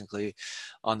used technically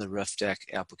on the roof deck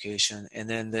application. And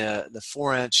then the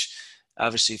 4-inch,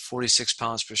 obviously 46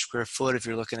 pounds per square foot. If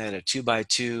you're looking at a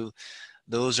 2x2,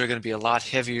 those are going to be a lot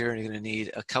heavier, and you're going to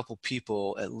need a couple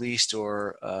people at least,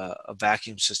 or a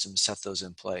vacuum system to set those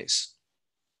in place.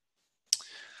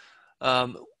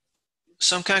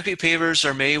 Some concrete pavers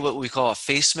are made what we call a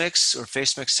face mix or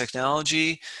face mix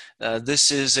technology.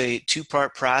 This is a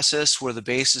 2-part process where the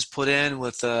base is put in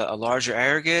with a larger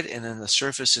aggregate, and then the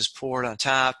surface is poured on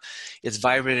top. It's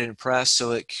vibrated and pressed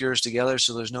so it cures together,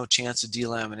 so there's no chance of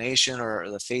delamination or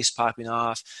the face popping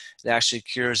off. It actually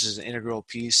cures as an integral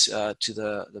piece to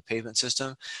the pavement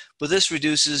system. But this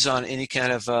reduces on any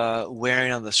kind of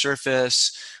wearing on the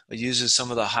surface. It uses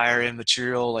some of the higher end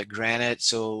material like granite,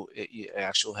 so you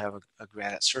actually have a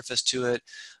granite surface to it,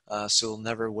 so it'll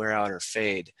never wear out or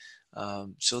fade.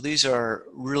 So these are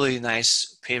really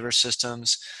nice paver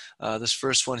systems. This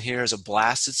first one here is a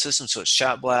blasted system, so it's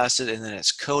shot blasted and then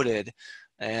it's coated,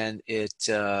 and it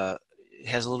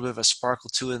has a little bit of a sparkle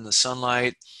to it in the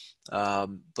sunlight,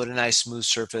 but a nice smooth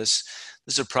surface.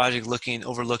 This is a project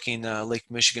overlooking Lake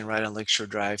Michigan right on Lakeshore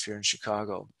Drive here in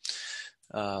Chicago.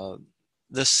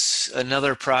 This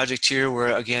another project here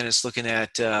where again it's looking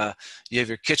at you have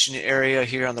your kitchen area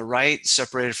here on the right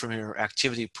separated from your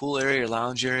activity pool area, your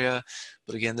lounge area,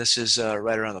 but again this is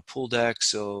right around the pool deck,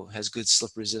 so has good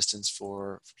slip resistance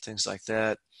for things like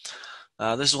that.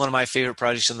 This is one of my favorite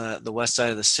projects on the west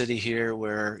side of the city here,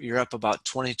 where you're up about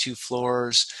 22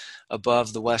 floors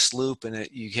above the West Loop, and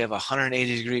you have a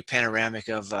 180-degree panoramic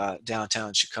of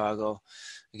downtown Chicago.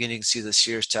 Again, you can see the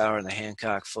Sears Tower and the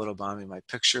Hancock photobomb in my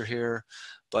picture here,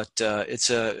 but it's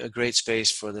a great space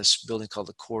for this building called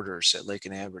the Quarters at Lake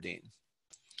and Aberdeen.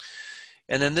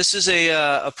 And then this is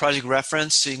a project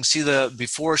reference. So you can see the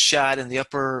before shot in the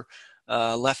upper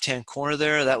left-hand corner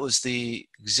there. That was the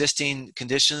existing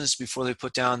conditions before they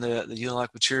put down the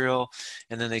Unilock material,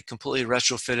 and then they completely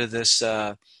retrofitted this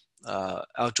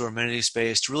outdoor amenity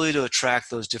space to attract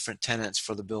those different tenants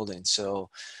for the building. So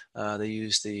they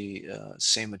use the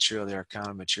same material there,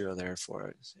 counter material there for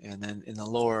it. And then in the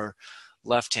lower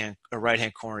left-hand or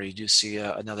right-hand corner, you do see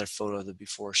another photo of the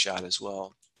before shot as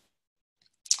well.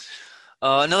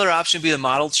 Another option would be the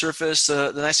modeled surface.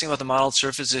 The nice thing about the modeled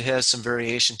surface, it has some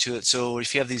variation to it. So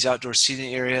if you have these outdoor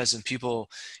seating areas and people,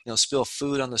 spill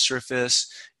food on the surface,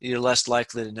 you're less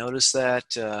likely to notice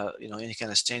that, any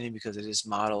kind of staining, because it is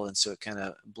modeled, and so it kind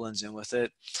of blends in with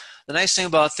it. The nice thing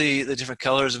about the different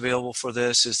colors available for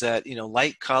this is that,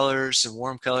 light colors and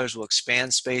warm colors will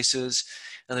expand spaces,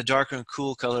 and the darker and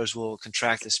cool colors will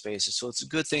contract the spaces. So it's a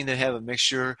good thing to have a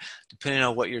mixture depending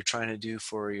on what you're trying to do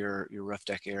for your roof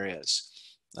deck areas.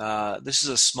 This is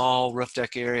a small roof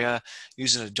deck area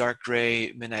using a dark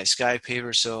gray midnight sky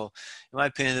paver. So in my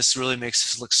opinion, this really makes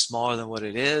this look smaller than what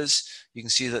it is. You can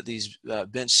see that these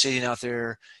bench seating out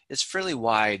there, it's fairly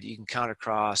wide. You can count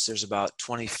across. There's about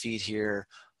 20 feet here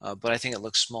but I think it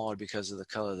looks smaller because of the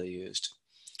color they used.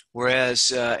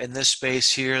 Whereas in this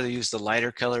space here, they use the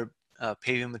lighter color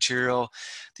paving material.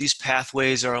 These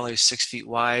pathways are only 6 feet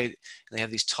wide, and they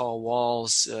have these tall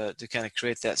walls to kind of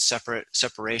create that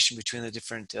separation between the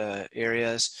different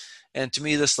areas. And to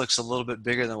me, this looks a little bit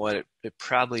bigger than what it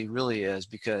probably really is,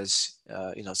 because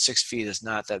 6 feet is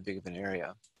not that big of an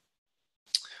area.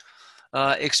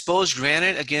 Exposed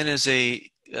granite, again, is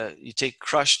you take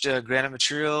crushed granite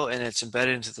material and it's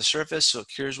embedded into the surface, so it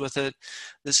cures with it.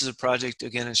 This is a project,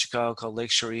 again, in Chicago called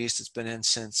Lakeshore East. It's been in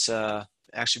since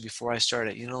actually before I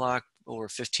started at Unilock over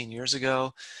 15 years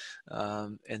ago.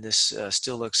 And this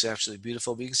still looks absolutely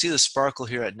beautiful. But you can see the sparkle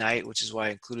here at night, which is why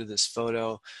I included this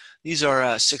photo. These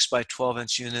are 6 by 12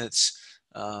 inch units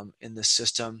in this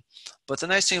system. But the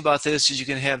nice thing about this is you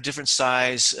can have different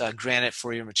size granite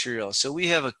for your material. So we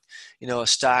have a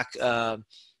stock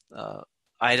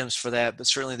items for that, but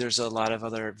certainly there's a lot of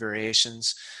other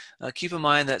variations. Keep in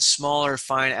mind that smaller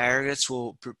fine aggregates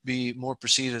will be more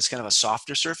perceived as kind of a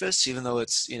softer surface, even though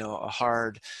it's a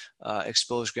hard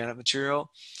exposed granite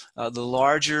material. The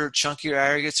larger, chunkier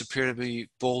aggregates appear to be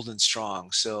bold and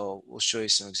strong. So we'll show you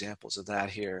some examples of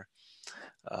that here.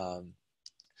 And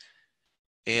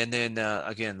then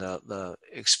again, the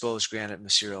exposed granite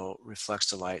material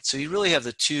reflects the light. So you really have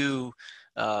the two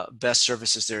best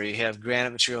surfaces there. You have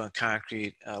granite material and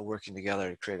concrete working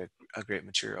together to create a great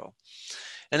material.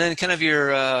 And then kind of your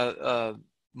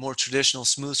more traditional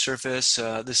smooth surface.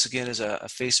 This again is a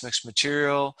face mix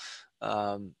material.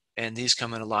 And these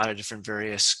come in a lot of different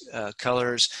various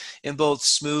colors in both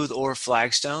smooth or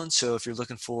flagstone. So if you're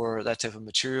looking for that type of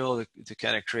material to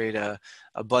kind of create a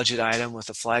budget item with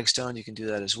a flagstone, you can do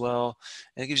that as well.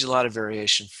 And it gives you a lot of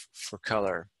variation for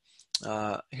color.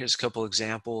 Here's a couple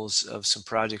examples of some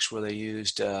projects where they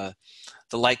used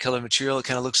the light color material. It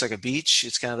kind of looks like a beach.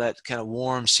 It's kind of that kind of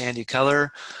warm sandy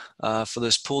color for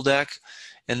this pool deck.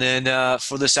 And then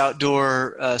for this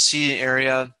outdoor seating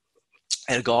area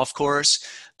at a golf course,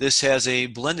 this has a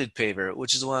blended paver,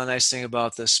 which is one of the nice thing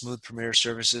about the smooth premier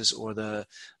surfaces or the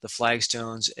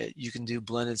flagstones. You can do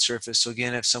blended surface. So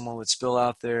again, if someone would spill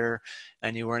out there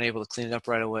and you weren't able to clean it up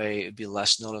right away, it'd be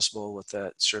less noticeable with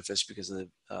that surface because of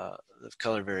the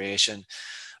color variation.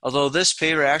 Although this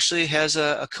paver actually has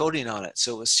a coating on it.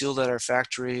 So it was sealed at our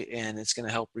factory, and it's going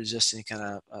to help resist any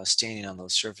kind of staining on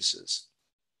those surfaces.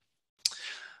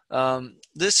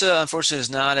 This unfortunately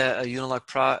is not a Unilock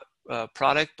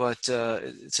product, but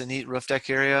it's a neat roof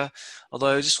deck area.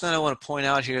 Although I just kind of want to point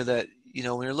out here that when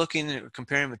you're looking at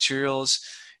comparing materials,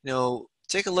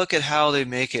 take a look at how they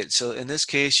make it. So in this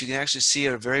case, you can actually see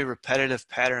a very repetitive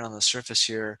pattern on the surface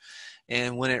here,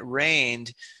 and when it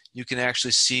rained, you can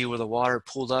actually see where the water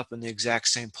pooled up in the exact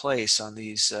same place on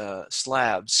these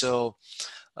slabs. So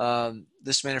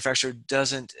this manufacturer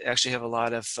doesn't actually have a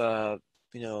lot of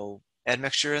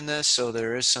admixture in this, so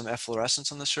there is some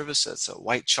efflorescence on the surface. That's a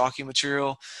white chalky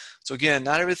material. So again,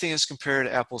 not everything is compared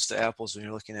apples to apples when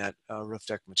you're looking at roof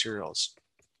deck materials.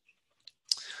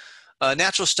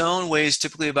 Natural stone weighs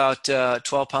typically about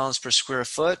 12 pounds per square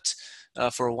foot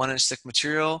for a 1-inch thick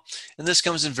material, and this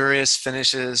comes in various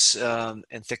finishes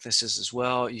and thicknesses as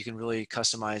well. You can really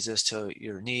customize this to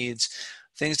your needs.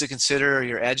 Things to consider are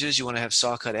your edges. You want to have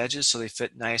saw cut edges so they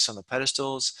fit nice on the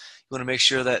pedestals. You want to make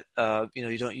sure that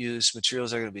you don't use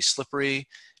materials that are going to be slippery,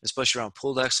 especially around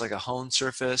pool decks like a honed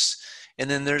surface. And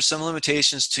then there's some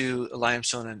limitations to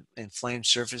limestone and flame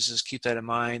surfaces. Keep that in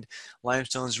mind.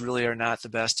 Limestones really are not the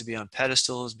best to be on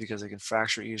pedestals because they can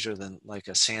fracture easier than like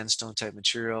a sandstone type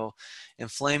material.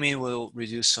 And flaming will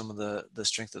reduce some of the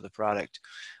strength of the product.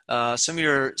 Some of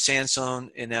your sandstone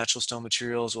and natural stone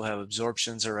materials will have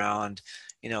absorptions around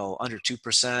under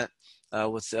 2%.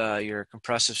 With your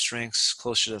compressive strengths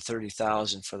closer to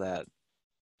 30,000 for that.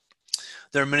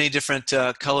 There are many different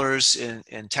colors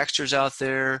and textures out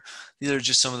there. These are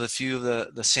just some of the few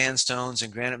of the sandstones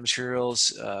and granite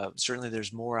materials. Certainly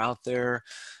there's more out there.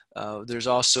 There's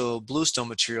also bluestone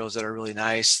materials that are really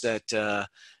nice that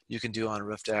you can do on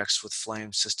roof decks with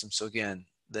flame systems. So again,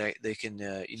 they can,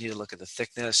 you need to look at the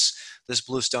thickness. This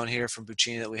bluestone here from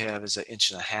Buccini that we have is 1.5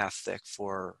 inches thick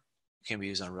can be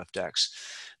used on roof decks.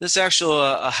 This is actually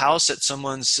a house that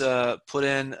someone's put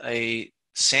in a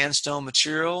sandstone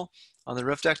material on the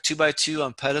roof deck, 2x2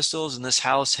 on pedestals, and this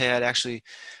house had actually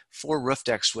 4 roof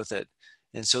decks with it.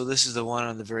 And so this is the one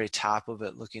on the very top of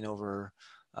it looking over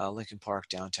Lincoln Park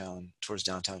towards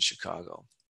downtown Chicago.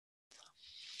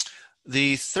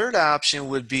 The third option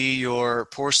would be your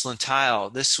porcelain tile.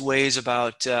 This weighs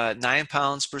about 9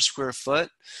 pounds per square foot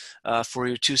for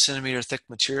your 2-centimeter thick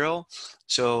material.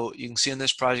 So you can see in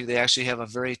this project, they actually have a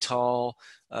very tall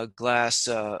glass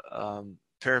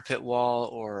parapet wall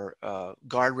or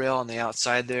guardrail on the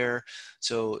outside there.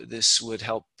 So this would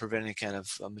help prevent any kind of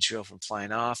material from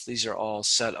flying off. These are all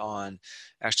set on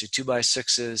actually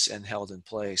 2x6s and held in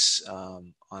place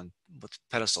with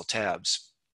pedestal tabs.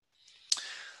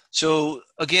 So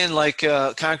again, like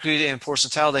concrete and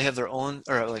porcelain tile, they have their own,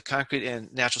 or like concrete and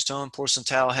natural stone, porcelain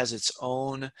tile has its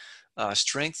own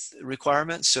strength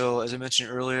requirements. So as I mentioned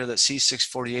earlier, that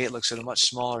C648 looks at a much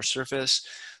smaller surface.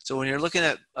 So when you're looking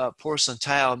at porcelain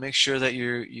tile, make sure that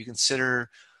you consider,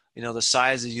 the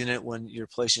size of the unit when you're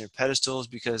placing your pedestals,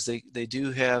 because they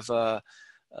do have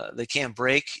they can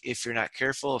break if you're not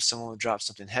careful. If someone would drop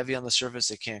something heavy on the surface,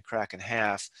 they can crack in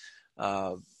half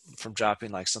from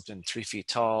dropping like something 3 feet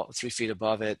tall, 3 feet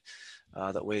above it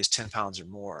that weighs 10 pounds or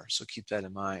more. So keep that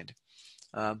in mind.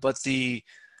 But the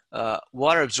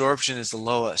water absorption is the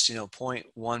lowest,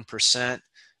 0.1%.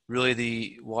 Really,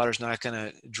 the water's not going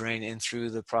to drain in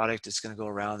through the product. It's going to go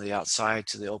around the outside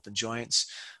to the open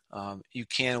joints. You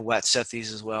can wet set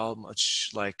these as well,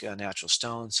 much like natural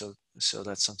stone. So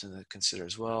that's something to consider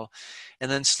as well. And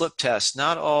then slip test.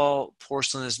 Not all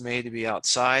porcelain is made to be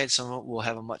outside. Some of it will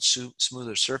have a much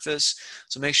smoother surface.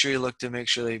 So make sure you look to make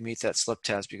sure they meet that slip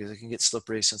test, because it can get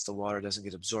slippery since the water doesn't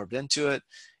get absorbed into it.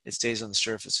 It stays on the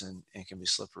surface and can be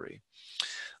slippery.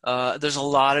 There's a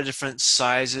lot of different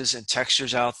sizes and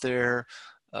textures out there.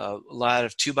 A lot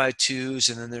of 2x2s,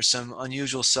 and then there's some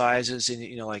unusual sizes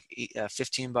in, like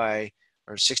 15 by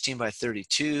or 16 by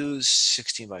 32s,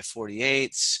 16 by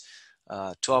 48s,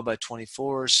 12 by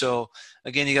 24s. So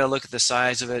again, you got to look at the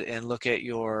size of it and look at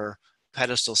your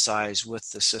pedestal size with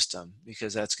the system,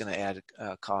 because that's going to add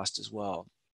cost as well.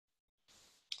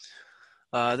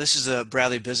 This is a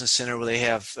Bradley Business Center where they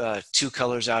have two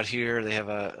colors out here. They have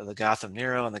the Gotham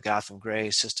Nero and the Gotham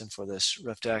Gray system for this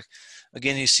roof deck.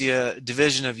 Again, you see a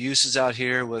division of uses out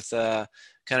here with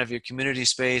kind of your community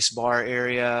space, bar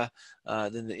area,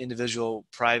 then the individual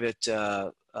private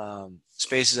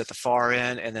spaces at the far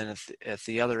end, and then at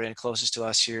the other end closest to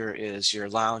us here is your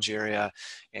lounge area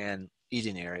and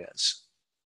eating areas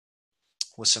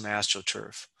with some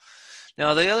AstroTurf.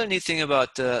 Now, the other neat thing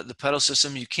about the pedal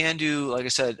system, you can do, like I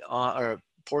said, or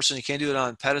porcelain, you can do it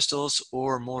on pedestals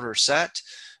or mortar set.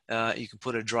 You can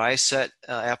put a dry set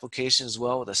application as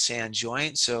well with a sand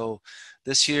joint. So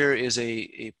this here is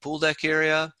a pool deck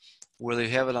area where they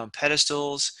have it on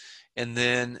pedestals, and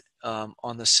then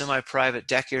on the semi-private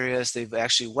deck areas, they've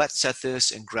actually wet set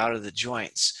this and grouted the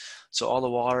joints. So all the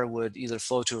water would either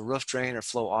flow to a roof drain or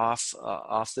flow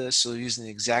off this. So using the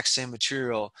exact same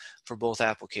material for both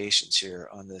applications here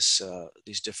on this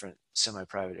these different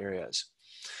semi-private areas.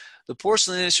 The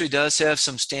porcelain industry does have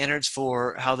some standards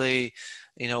for how they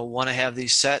want to have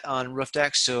these set on roof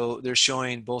decks. So they're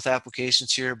showing both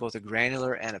applications here, both a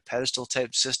granular and a pedestal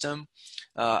type system.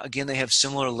 Again, they have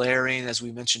similar layering as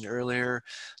we mentioned earlier.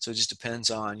 So it just depends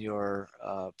on your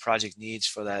project needs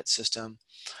for that system.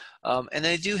 And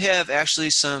they do have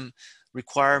actually some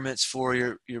requirements for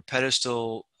your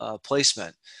pedestal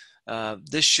placement.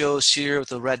 This shows here with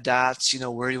the red dots,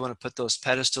 where you want to put those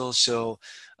pedestals. So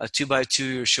a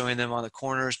 2x2, you're showing them on the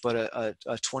corners, but a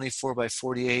 24 by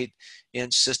 48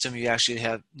 inch system, you actually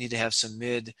need to have some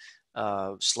mid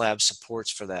slab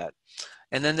supports for that.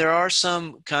 And then there are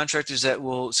some contractors that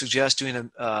will suggest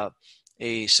doing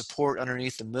a support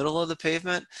underneath the middle of the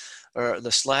pavement or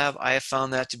the slab. I have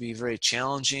found that to be very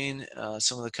challenging.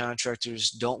 Some of the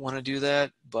contractors don't want to do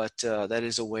that, but that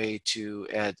is a way to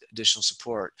add additional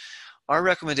support. Our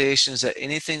recommendation is that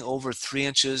anything over 3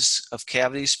 inches of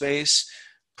cavity space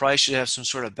probably should have some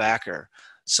sort of backer.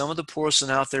 Some of the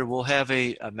porcelain out there will have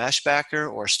a mesh backer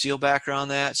or steel backer on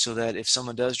that, so that if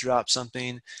someone does drop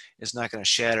something, it's not going to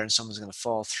shatter and someone's going to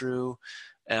fall through.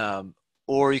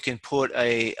 Or you can put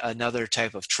another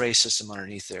type of tray system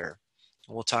underneath there.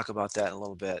 We'll talk about that in a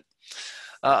little bit.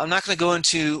 I'm not going to go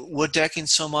into wood decking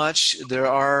so much. There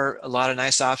are a lot of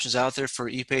nice options out there for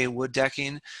EPA wood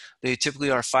decking. They typically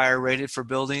are fire rated for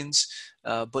buildings,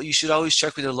 but you should always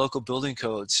check with your local building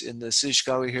codes. In the city of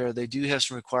Chicago here, they do have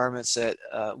some requirements that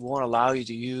won't allow you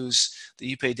to use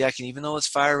the EPA decking, even though it's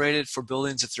fire rated for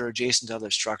buildings if they're adjacent to other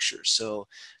structures. So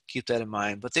keep that in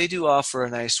mind. But they do offer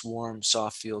a nice, warm,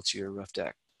 soft feel to your roof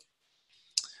deck.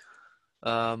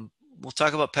 We'll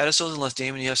talk about pedestals unless,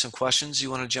 Damon, you have some questions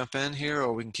you want to jump in here,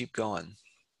 or we can keep going.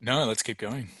 No, let's keep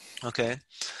going. Okay.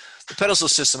 The pedestal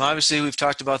system, obviously we've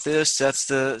talked about this. That's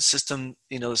the system,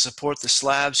 to support the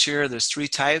slabs here. There's 3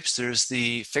 types. There's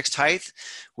the fixed height,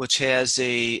 which has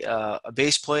a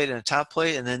base plate and a top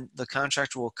plate, and then the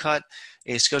contractor will cut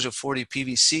a Schedule 40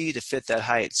 PVC to fit that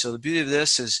height. So the beauty of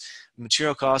this is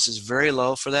material cost is very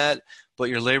low for that, but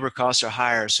your labor costs are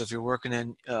higher. So if you're working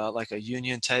in like a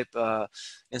union type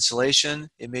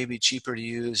installation, it may be cheaper to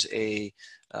use a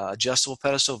adjustable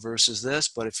pedestal versus this.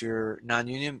 But if you're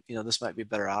non-union, this might be a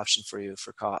better option for you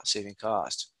for saving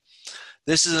cost.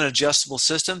 This is an adjustable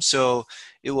system, so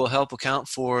it will help account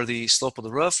for the slope of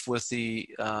the roof with the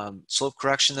slope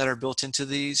correction that are built into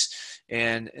these.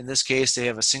 And in this case, they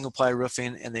have a single ply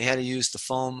roofing, and they had to use the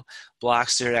foam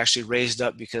blocks there actually raised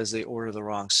up because they ordered the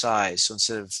wrong size. So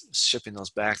instead of shipping those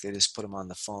back, they just put them on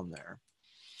the foam there.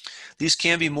 These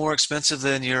can be more expensive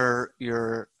than your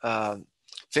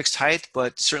fixed height,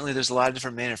 but certainly there's a lot of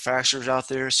different manufacturers out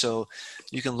there, so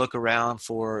you can look around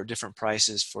for different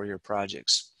prices for your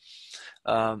projects.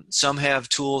 Some have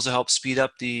tools to help speed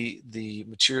up the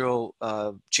material,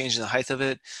 changing the height of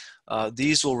it.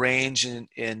 These will range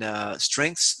in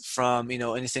strengths from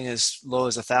anything as low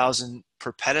as 1,000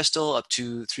 per pedestal up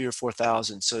to 3,000 or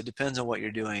 4,000. So it depends on what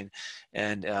you're doing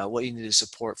and what you need to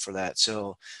support for that.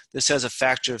 So this has a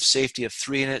factor of safety of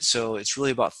 3 in it, so it's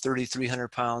really about 3,300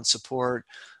 pound support,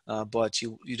 but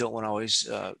you don't want to always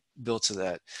build to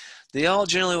that. They all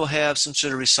generally will have some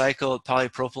sort of recycled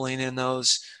polypropylene in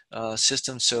those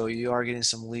systems, so you are getting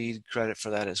some LEED credit for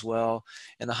that as well.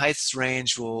 And the height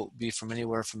range will be from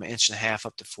anywhere from 1.5 inches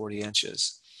up to 40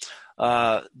 inches.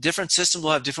 Different systems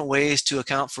will have different ways to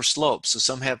account for slope. So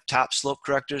some have top slope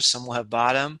correctors, some will have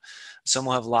bottom, some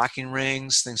will have locking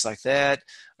rings, things like that.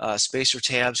 Spacer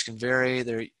tabs can vary.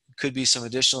 There could be some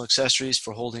additional accessories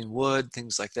for holding wood,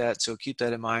 things like that. So keep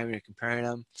that in mind when you're comparing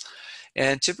them.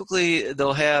 And typically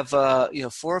they'll have 4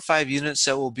 or 5 units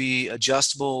that will be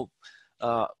adjustable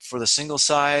for the single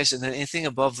size, and then anything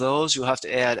above those you'll have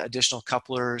to add additional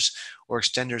couplers or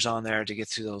extenders on there to get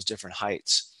through those different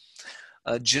heights.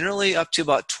 Generally up to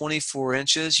about 24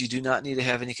 inches, you do not need to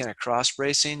have any kind of cross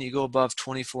bracing. You go above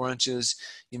 24 inches,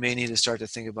 you may need to start to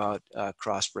think about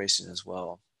cross bracing as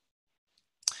well.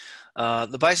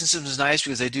 The Bison system is nice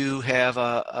because they do have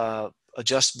a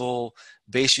adjustable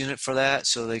base unit for that,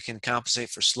 so they can compensate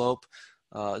for slope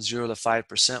 0 to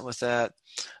 5% with that.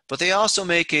 But they also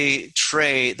make a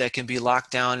tray that can be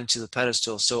locked down into the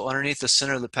pedestal. So underneath the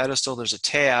center of the pedestal, there's a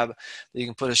tab that you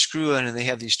can put a screw in, and they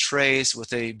have these trays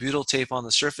with a butyl tape on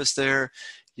the surface there.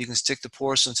 You can stick the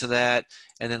porcelain to that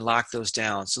and then lock those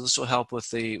down. So this will help with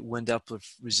the wind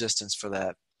uplift resistance for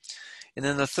that. And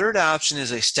then the third option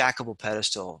is a stackable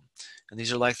pedestal. And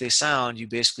these are like they sound. You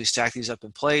basically stack these up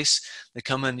in place. They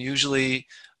come in usually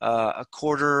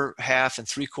 1/4, 1/2, and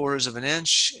 3/4 of an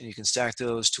inch, and you can stack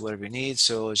those to whatever you need.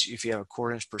 So if you have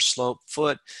 1/4 inch per slope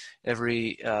foot,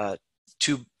 every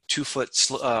 2-foot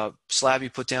slab you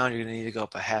put down, you're going to need to go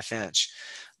up 1/2 inch.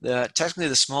 Technically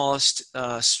the smallest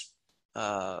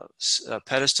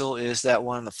pedestal is that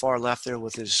one on the far left there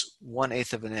with his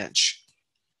 1/8 of an inch.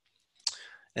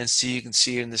 And see, you can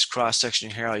see in this cross section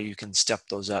here how you can step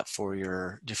those up for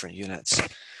your different units.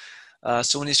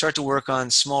 So when you start to work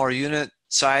on smaller unit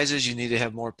sizes, you need to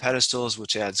have more pedestals,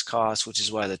 which adds cost, which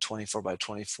is why the 24 by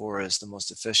 24 is the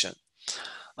most efficient.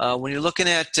 When you're looking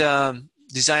at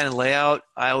design and layout,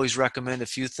 I always recommend a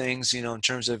few things, in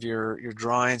terms of your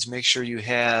drawings. Make sure you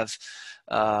have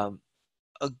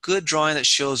a good drawing that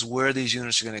shows where these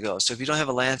units are going to go. So if you don't have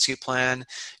a landscape plan,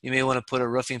 you may want to put a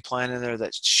roofing plan in there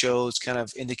that shows, kind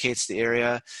of indicates the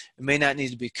area. It may not need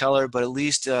to be color, but at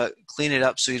least clean it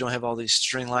up so you don't have all these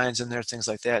string lines in there, things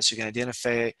like that. So you can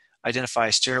identify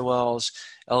stairwells,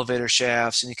 elevator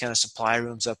shafts, any kind of supply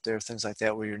rooms up there, things like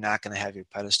that, where you're not going to have your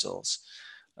pedestals.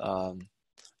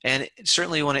 And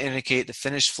certainly you want to indicate the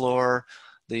finished floor,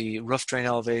 the roof drain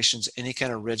elevations, any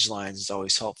kind of ridge lines is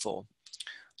always helpful.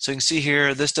 So you can see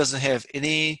here, this doesn't have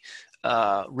any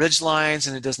ridge lines,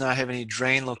 and it does not have any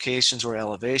drain locations or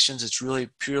elevations. It's really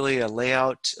purely a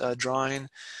layout drawing.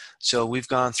 So we've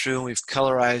gone through and we've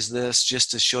colorized this just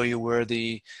to show you where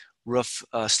the roof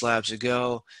slabs would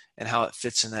go and how it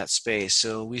fits in that space.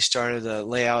 So we started the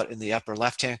layout in the upper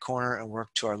left-hand corner and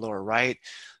worked to our lower right.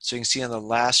 So you can see on the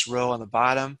last row on the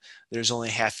bottom, there's only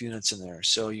 1/2 units in there.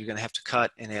 So you're going to have to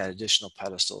cut and add additional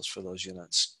pedestals for those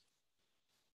units.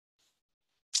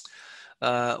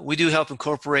 We do help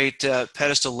incorporate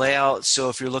pedestal layout. So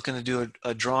if you're looking to do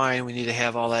a drawing, we need to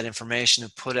have all that information to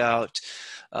put out,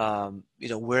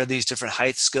 where these different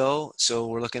heights go. So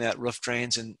we're looking at roof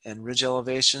drains and ridge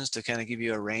elevations to kind of give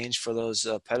you a range for those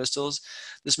pedestals.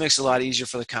 This makes it a lot easier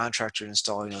for the contractor to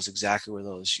install. He knows exactly where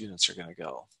those units are going to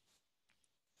go.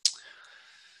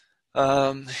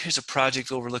 Here's a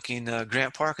project overlooking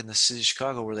Grant Park in the city of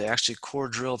Chicago where they actually core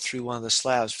drilled through one of the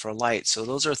slabs for a light. So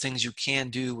those are things you can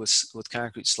do with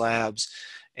concrete slabs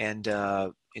and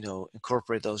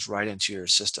incorporate those right into your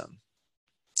system.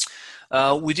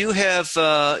 We do have,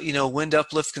 wind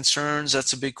uplift concerns.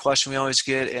 That's a big question we always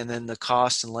get, and then the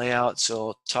cost and layout. So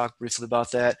I'll talk briefly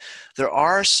about that. There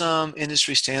are some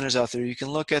industry standards out there. You can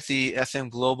look at the FM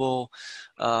Global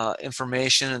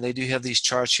information, and they do have these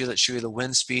charts here that show you the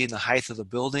wind speed and the height of the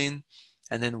building,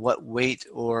 and then what weight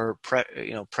or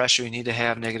pressure you need to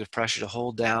have, negative pressure, to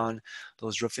hold down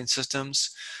those roofing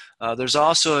systems. There's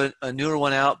also a newer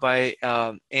one out by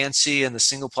ANSI and the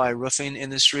single ply roofing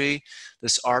industry,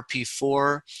 this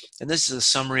RP4, and this is a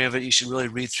summary of it. You should really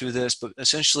read through this, but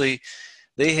essentially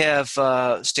they have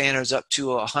standards up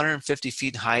to 150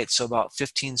 feet in height, so about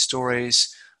 15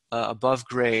 stories above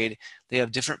grade. They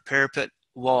have different parapet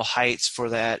wall heights for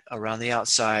that around the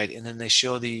outside, and then they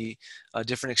show the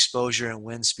different exposure and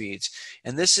wind speeds.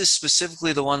 And this is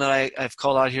specifically the one that I've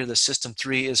called out here. The System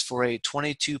 3 is for a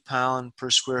 22 pound per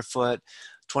square foot,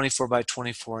 24 by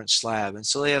 24 inch slab. And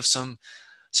so they have some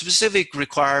specific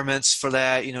requirements for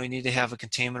that. You need to have a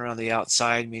containment around the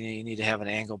outside, meaning you need to have an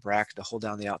angle bracket to hold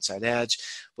down the outside edge.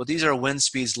 But these are wind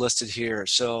speeds listed here.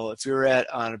 So if you're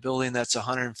on a building that's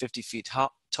 150 feet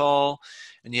tall,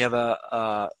 and you have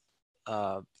a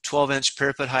 12-inch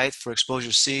parapet height for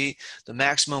exposure C, the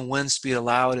maximum wind speed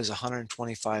allowed is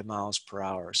 125 miles per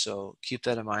hour. So keep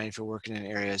that in mind if you're working in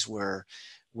areas where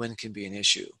wind can be an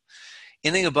issue.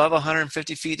 Anything above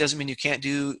 150 feet doesn't mean you can't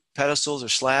do pedestals or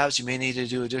slabs. You may need to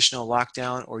do additional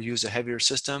lockdown or use a heavier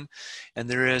system. And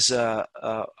there is a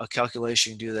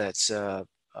calculation you can do that's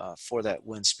for that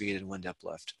wind speed and wind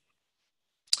uplift.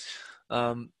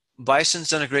 Bison's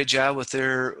done a great job with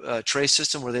their tray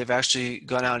system, where they've actually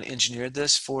gone out and engineered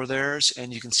this for theirs,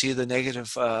 and you can see the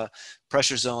negative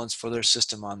pressure zones for their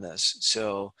system on this.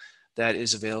 So that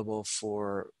is available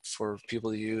for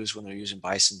people to use when they're using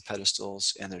Bison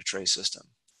pedestals and their tray system.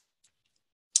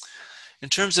 In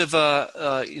terms of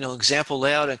example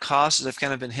layout and cost, as I've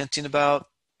kind of been hinting about,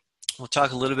 we'll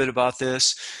talk a little bit about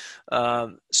this.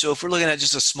 So if we're looking at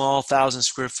just a small 1,000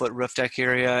 square foot roof deck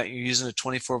area, you're using a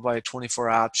 24 by 24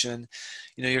 option,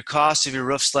 your cost of your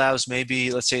roof slabs may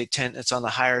be, let's say it's on the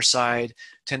higher side,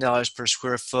 $10 per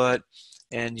square foot,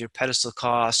 and your pedestal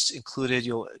costs included,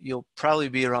 you'll probably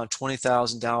be around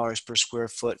 $20,000 per square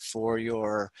foot for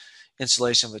your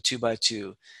installation of a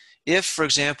 2x2. If, for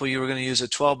example, you were going to use a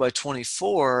 12 by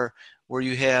 24, where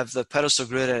you have the pedestal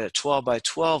grid at a 12 by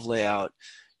 12 layout,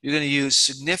 you're going to use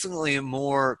significantly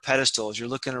more pedestals. You're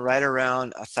looking at right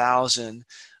around 1,000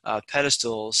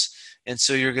 pedestals, and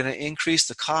so you're going to increase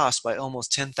the cost by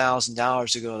almost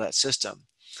 $10,000 to go to that system.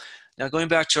 Now, going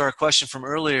back to our question from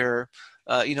earlier,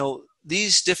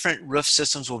 these different roof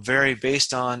systems will vary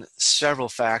based on several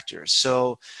factors.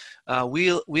 So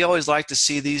we always like to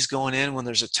see these going in when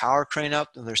there's a tower crane up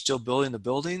and they're still building the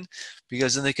building,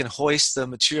 because then they can hoist the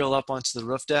material up onto the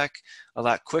roof deck a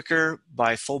lot quicker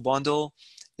by full bundle.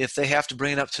 If they have to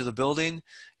bring it up to the building,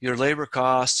 your labor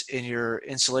costs and your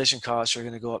installation costs are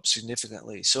going to go up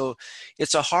significantly. So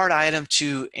it's a hard item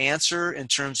to answer in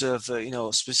terms of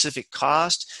specific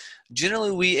cost.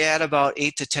 Generally, we add about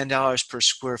 $8 to $10 per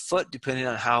square foot, depending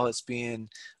on how it's being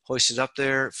hoisted up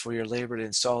there for your labor to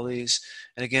install these.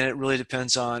 And again, it really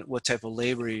depends on what type of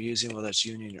labor you're using, whether it's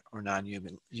union or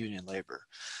non-union labor.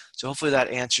 So hopefully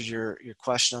that answered your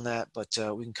question on that, but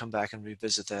we can come back and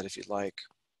revisit that if you'd like.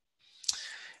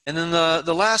 And then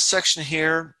the last section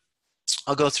here,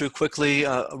 I'll go through quickly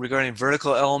regarding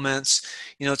vertical elements.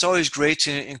 It's always great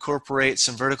to incorporate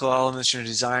some vertical elements in your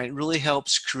design. It really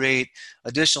helps create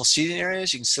additional seating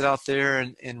areas. You can sit out there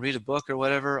and read a book or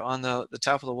whatever on the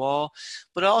top of the wall,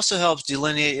 but it also helps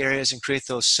delineate areas and create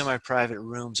those semi-private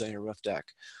rooms on your roof deck.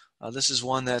 This is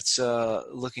one that's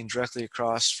looking directly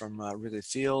across from Wrigley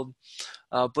Field,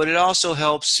 but it also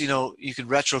helps, you could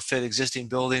retrofit existing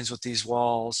buildings with these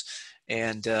walls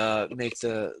and make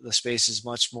the spaces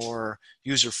much more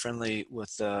user-friendly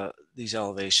with these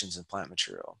elevations and plant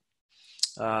material.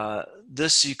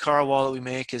 This Ucara wall that we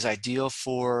make is ideal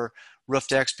for roof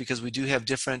decks because we do have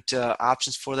different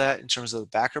options for that in terms of the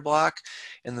backer block,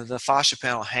 and the fascia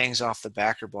panel hangs off the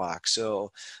backer block.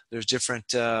 So there's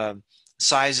different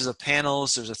sizes of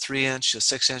panels. There's a 3-inch, a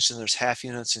 6-inch, and there's half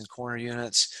units and corner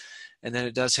units. And then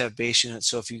it does have base units,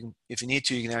 so if you need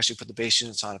to, you can actually put the base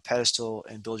units on a pedestal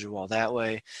and build your wall that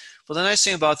way. But the nice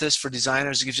thing about this for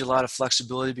designers, it gives you a lot of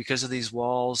flexibility because of these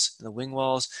walls and the wing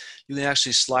walls. You can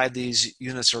actually slide these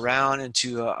units around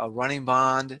into a running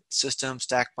bond system,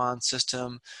 stack bond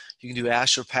system. You can do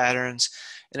asher patterns,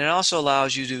 and it also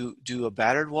allows you to do a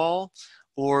battered wall,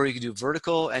 or you can do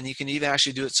vertical, and you can even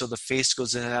actually do it so the face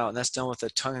goes in and out, and that's done with a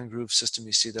tongue and groove system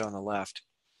you see there on the left.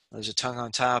 There's a tongue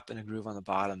on top and a groove on the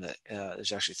bottom.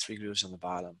 There's actually 3 grooves on the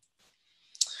bottom.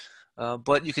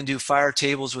 But you can do fire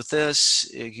tables with this.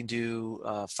 You can do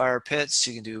fire pits.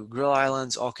 You can do grill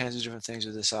islands, all kinds of different things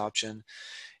with this option.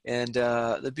 And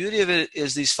the beauty of it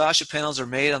is these fascia panels are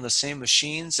made on the same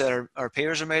machines that our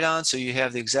pavers are made on. So you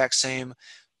have the exact same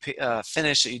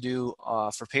finish that you do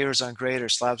for pavers on grade or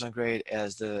slabs on grade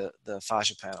as the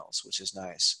fascia panels, which is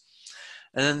nice.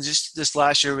 And then just this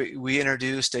last year, we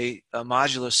introduced a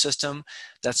modular system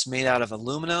that's made out of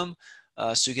aluminum.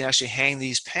 So you can actually hang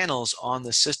these panels on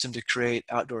the system to create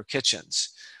outdoor kitchens.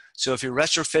 So if you're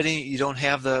retrofitting, you don't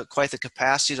have quite the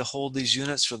capacity to hold these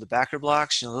units for the backer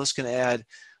blocks. Those can add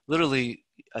literally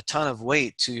a ton of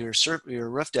weight to your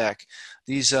roof deck.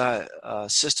 These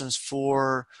systems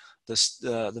for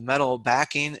the metal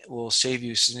backing will save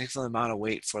you a significant amount of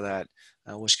weight for that,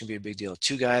 which can be a big deal.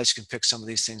 Two guys can pick some of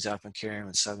these things up and carry them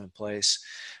and set them in place.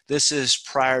 This is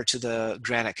prior to the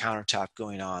granite countertop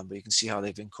going on, but you can see how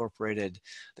they've incorporated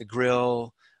the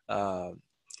grill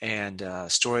and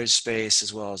storage space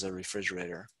as well as a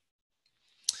refrigerator.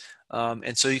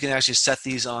 And so you can actually set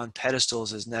these on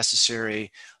pedestals as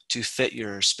necessary to fit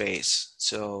your space.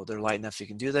 So they're light enough you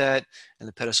can do that, and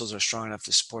the pedestals are strong enough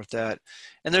to support that.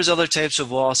 And there's other types of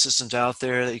wall systems out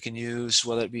there that you can use,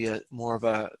 whether it be more of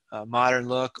a modern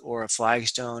look or a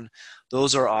flagstone.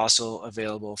 Those are also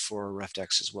available for roof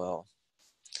decks as well.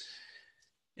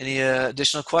 Any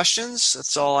additional questions?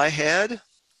 That's all I had.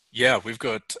 Yeah, we've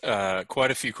got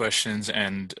quite a few questions,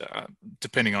 and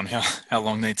depending on how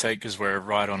long they take, because we're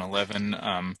right on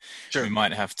 11, Sure. we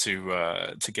might have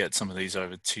to get some of these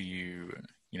over to you,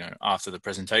 after the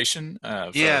presentation.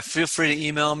 Yeah, feel free to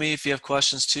email me if you have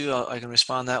questions too. I can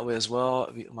respond that way as well.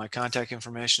 My contact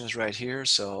information is right here,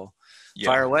 so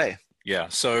fire away. Yeah.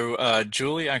 So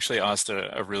Julie actually asked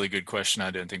a really good question.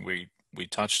 I don't think we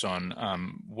touched on.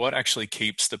 What actually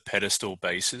keeps the pedestal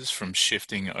bases from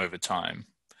shifting over time?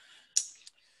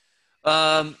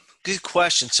 Good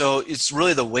question. So it's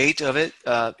really the weight of it.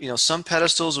 Some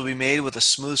pedestals will be made with a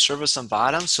smooth surface on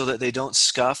bottom so that they don't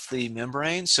scuff the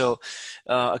membrane. So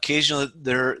occasionally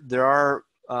there are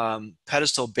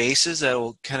pedestal bases that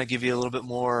will kind of give you a little bit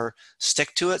more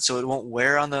stick to it so it won't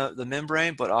wear on the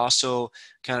membrane, but also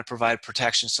kind of provide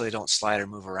protection so they don't slide or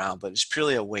move around. But it's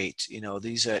purely a weight.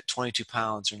 These at 22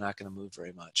 pounds are not going to move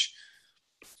very much.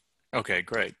 Okay,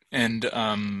 great. And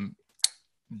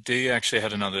Dee actually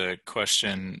had another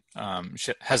question.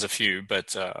 She has a few,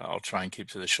 but I'll try and keep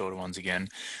to the shorter ones again.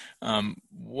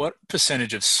 What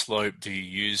percentage of slope do you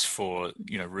use for,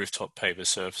 rooftop paver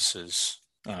surfaces?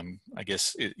 I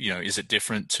guess, is it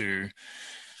different to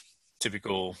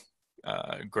typical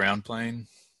ground plane?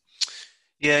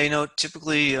 Yeah,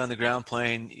 typically on the ground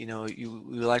plane, we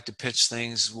like to pitch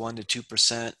things 1 to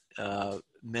 2%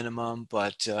 minimum,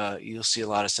 but you'll see a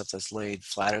lot of stuff that's laid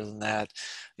flatter than that.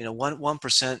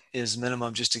 1% is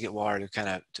minimum just to get water to kind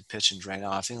of to pitch and drain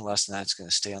off. Anything less than that, it's going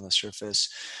to stay on the surface.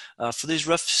 For these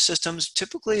roof systems,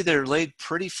 typically they're laid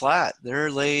pretty flat. They're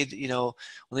laid, when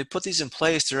they put these in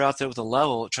place, they're out there with a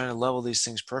level, trying to level these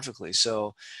things perfectly.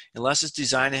 So unless it's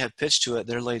designed to have pitch to it,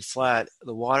 they're laid flat.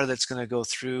 The water that's going to go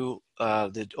through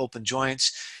the open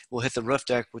joints will hit the roof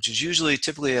deck, which is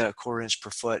typically at a 1/4 inch per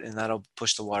foot, and that'll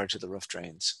push the water to the roof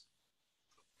drains.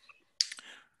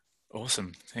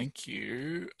 Awesome, thank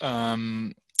you.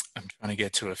 I'm trying to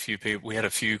get to a few people. We had a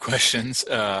few questions.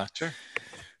 Sure.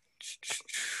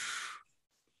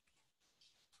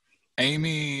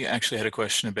 Amy actually had a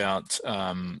question about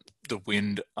the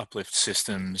wind uplift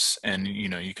systems, and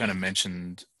you kind of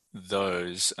mentioned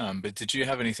those, but did you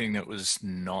have anything that was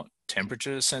not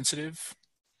temperature sensitive?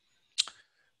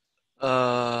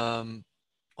 How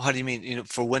do you mean?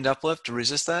 For wind uplift to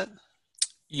resist that?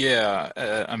 Yeah,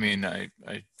 I mean, I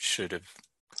should have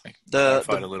The,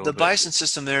 clarified the a little the bit. Bison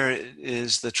system there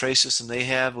is the tray system they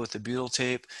have with the butyl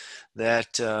tape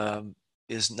that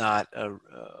is not a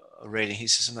radiant heat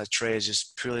system. That tray is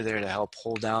just purely there to help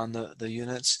hold down the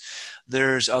units.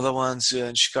 There's other ones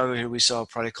in Chicago here. We saw a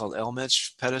product called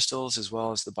Elmich pedestals as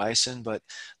well as the Bison, but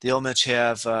the Elmich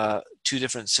have two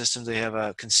different systems. They have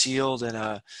a concealed and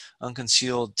a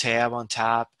unconcealed tab on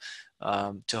top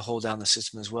to hold down the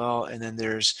system as well. And then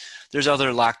there's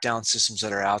other lockdown systems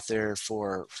that are out there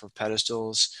for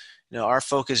pedestals. Our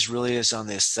focus really is on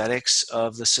the aesthetics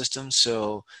of the system.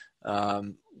 So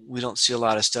we don't see a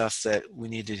lot of stuff that we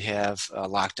need to have a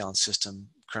lockdown system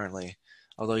currently,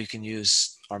 although you can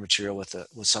use our material with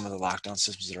some of the lockdown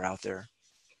systems that are out there.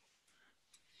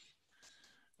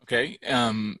 Okay,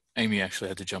 Amy actually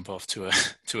had to jump off to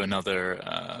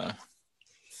another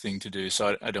thing to do,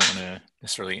 so I don't want to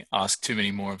necessarily ask too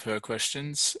many more of her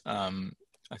questions.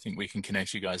 I think we can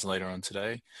connect you guys later on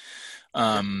today.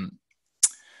 Let's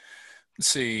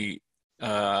see.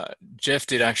 Jeff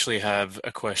did actually have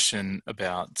a question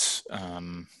about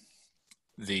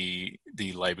the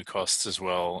labor costs as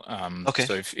well. Okay.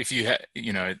 So if you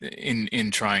you know,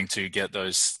 in trying to get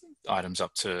those items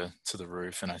up to the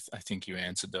roof, and I think you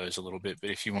answered those a little bit,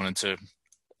 but if you wanted to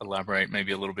elaborate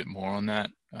maybe a little bit more on that.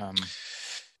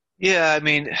 Yeah, I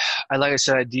mean, like I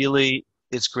said, ideally,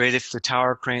 it's great if the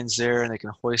tower crane's there and they can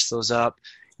hoist those up.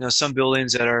 Some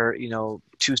buildings that are,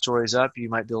 2 stories up, you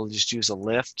might be able to just use a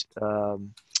lift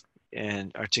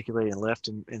and articulate and lift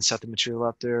and set the material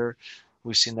up there.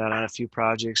 We've seen that on a few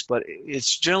projects, but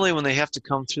it's generally when they have to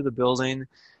come through the building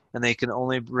and they can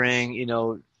only bring,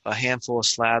 a handful of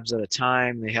slabs at a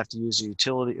time. They have to use the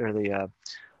utility or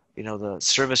the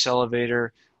service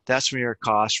elevator. That's when your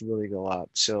costs really go up.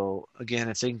 So again,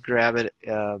 if they can grab it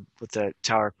with the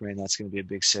tower crane, that's going to be a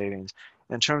big savings.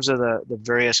 In terms of the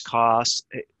various costs,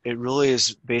 it really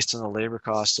is based on the labor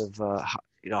cost of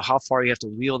how far you have to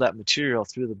wheel that material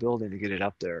through the building to get it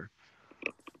up there.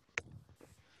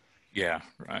 Yeah,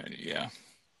 right. Yeah.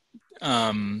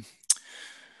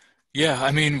 Yeah,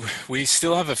 I mean, we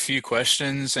still have a few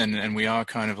questions and we are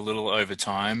kind of a little over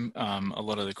time. A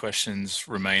lot of the questions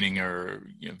remaining are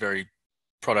very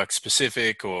product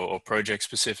specific or project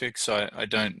specific. So I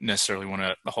don't necessarily want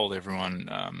to hold everyone,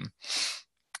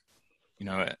 you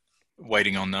know,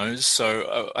 waiting on those.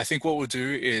 So I think what we'll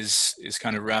do is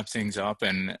kind of wrap things up.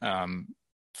 And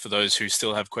for those who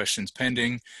still have questions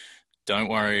pending, don't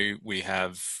worry, we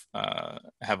have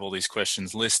all these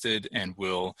questions listed, and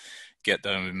we'll get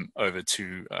them over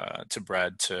to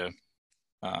Brad to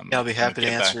Yeah, I'll be happy to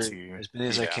get back answer to you. as many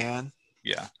as I Yeah, can.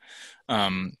 yeah.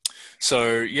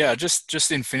 So yeah,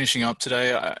 just in finishing up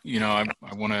today, I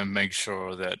want to make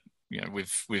sure that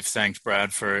we've thanked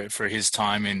Brad for his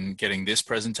time in getting this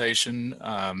presentation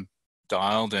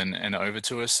dialed and over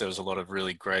to us. There was a lot of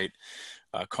really great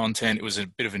content. It was a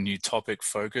bit of a new topic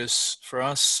focus for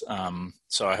us.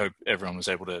 So I hope everyone was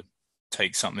able to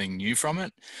take something new from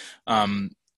it.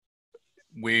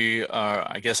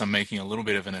 I guess I'm making a little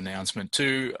bit of an announcement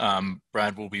too.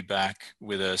 Brad will be back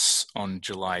with us on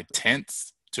July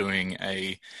 10th doing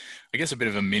I guess a bit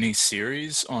of a mini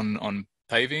series on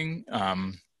paving.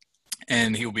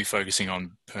 And he'll be focusing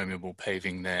on permeable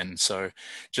paving then. So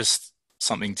just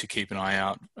something to keep an eye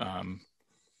out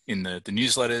in the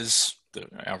newsletters.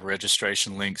 Our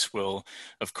registration links will,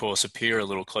 of course, appear a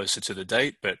little closer to the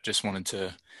date, but just wanted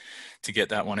to get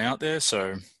that one out there.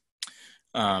 So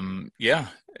yeah,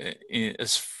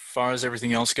 as far as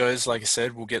everything else goes, like I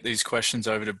said, we'll get these questions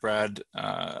over to Brad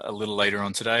a little later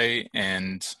on today.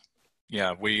 And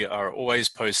yeah, we are always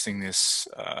posting this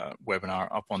webinar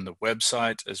up on the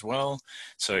website as well.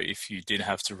 So if you did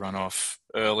have to run off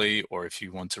early, or if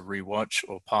you want to rewatch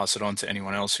or pass it on to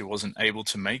anyone else who wasn't able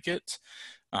to make it,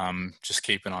 just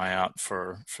keep an eye out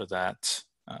for that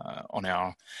on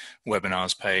our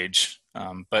webinars page.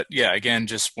 But yeah, again,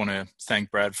 just want to thank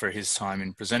Brad for his time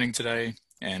in presenting today.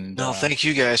 And No, thank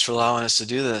you guys for allowing us to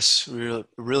do this. We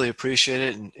really appreciate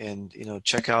it, and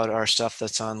check out our stuff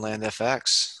that's on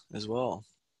LandFX as well.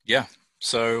 yeah,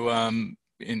 so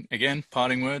again,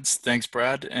 parting words. Thanks,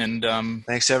 Brad, and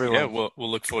Thanks yeah, everyone. we'll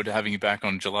look forward to having you back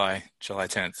on July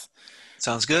 10th.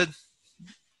 Sounds good.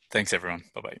 Thanks, everyone.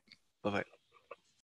 Bye bye. Bye bye.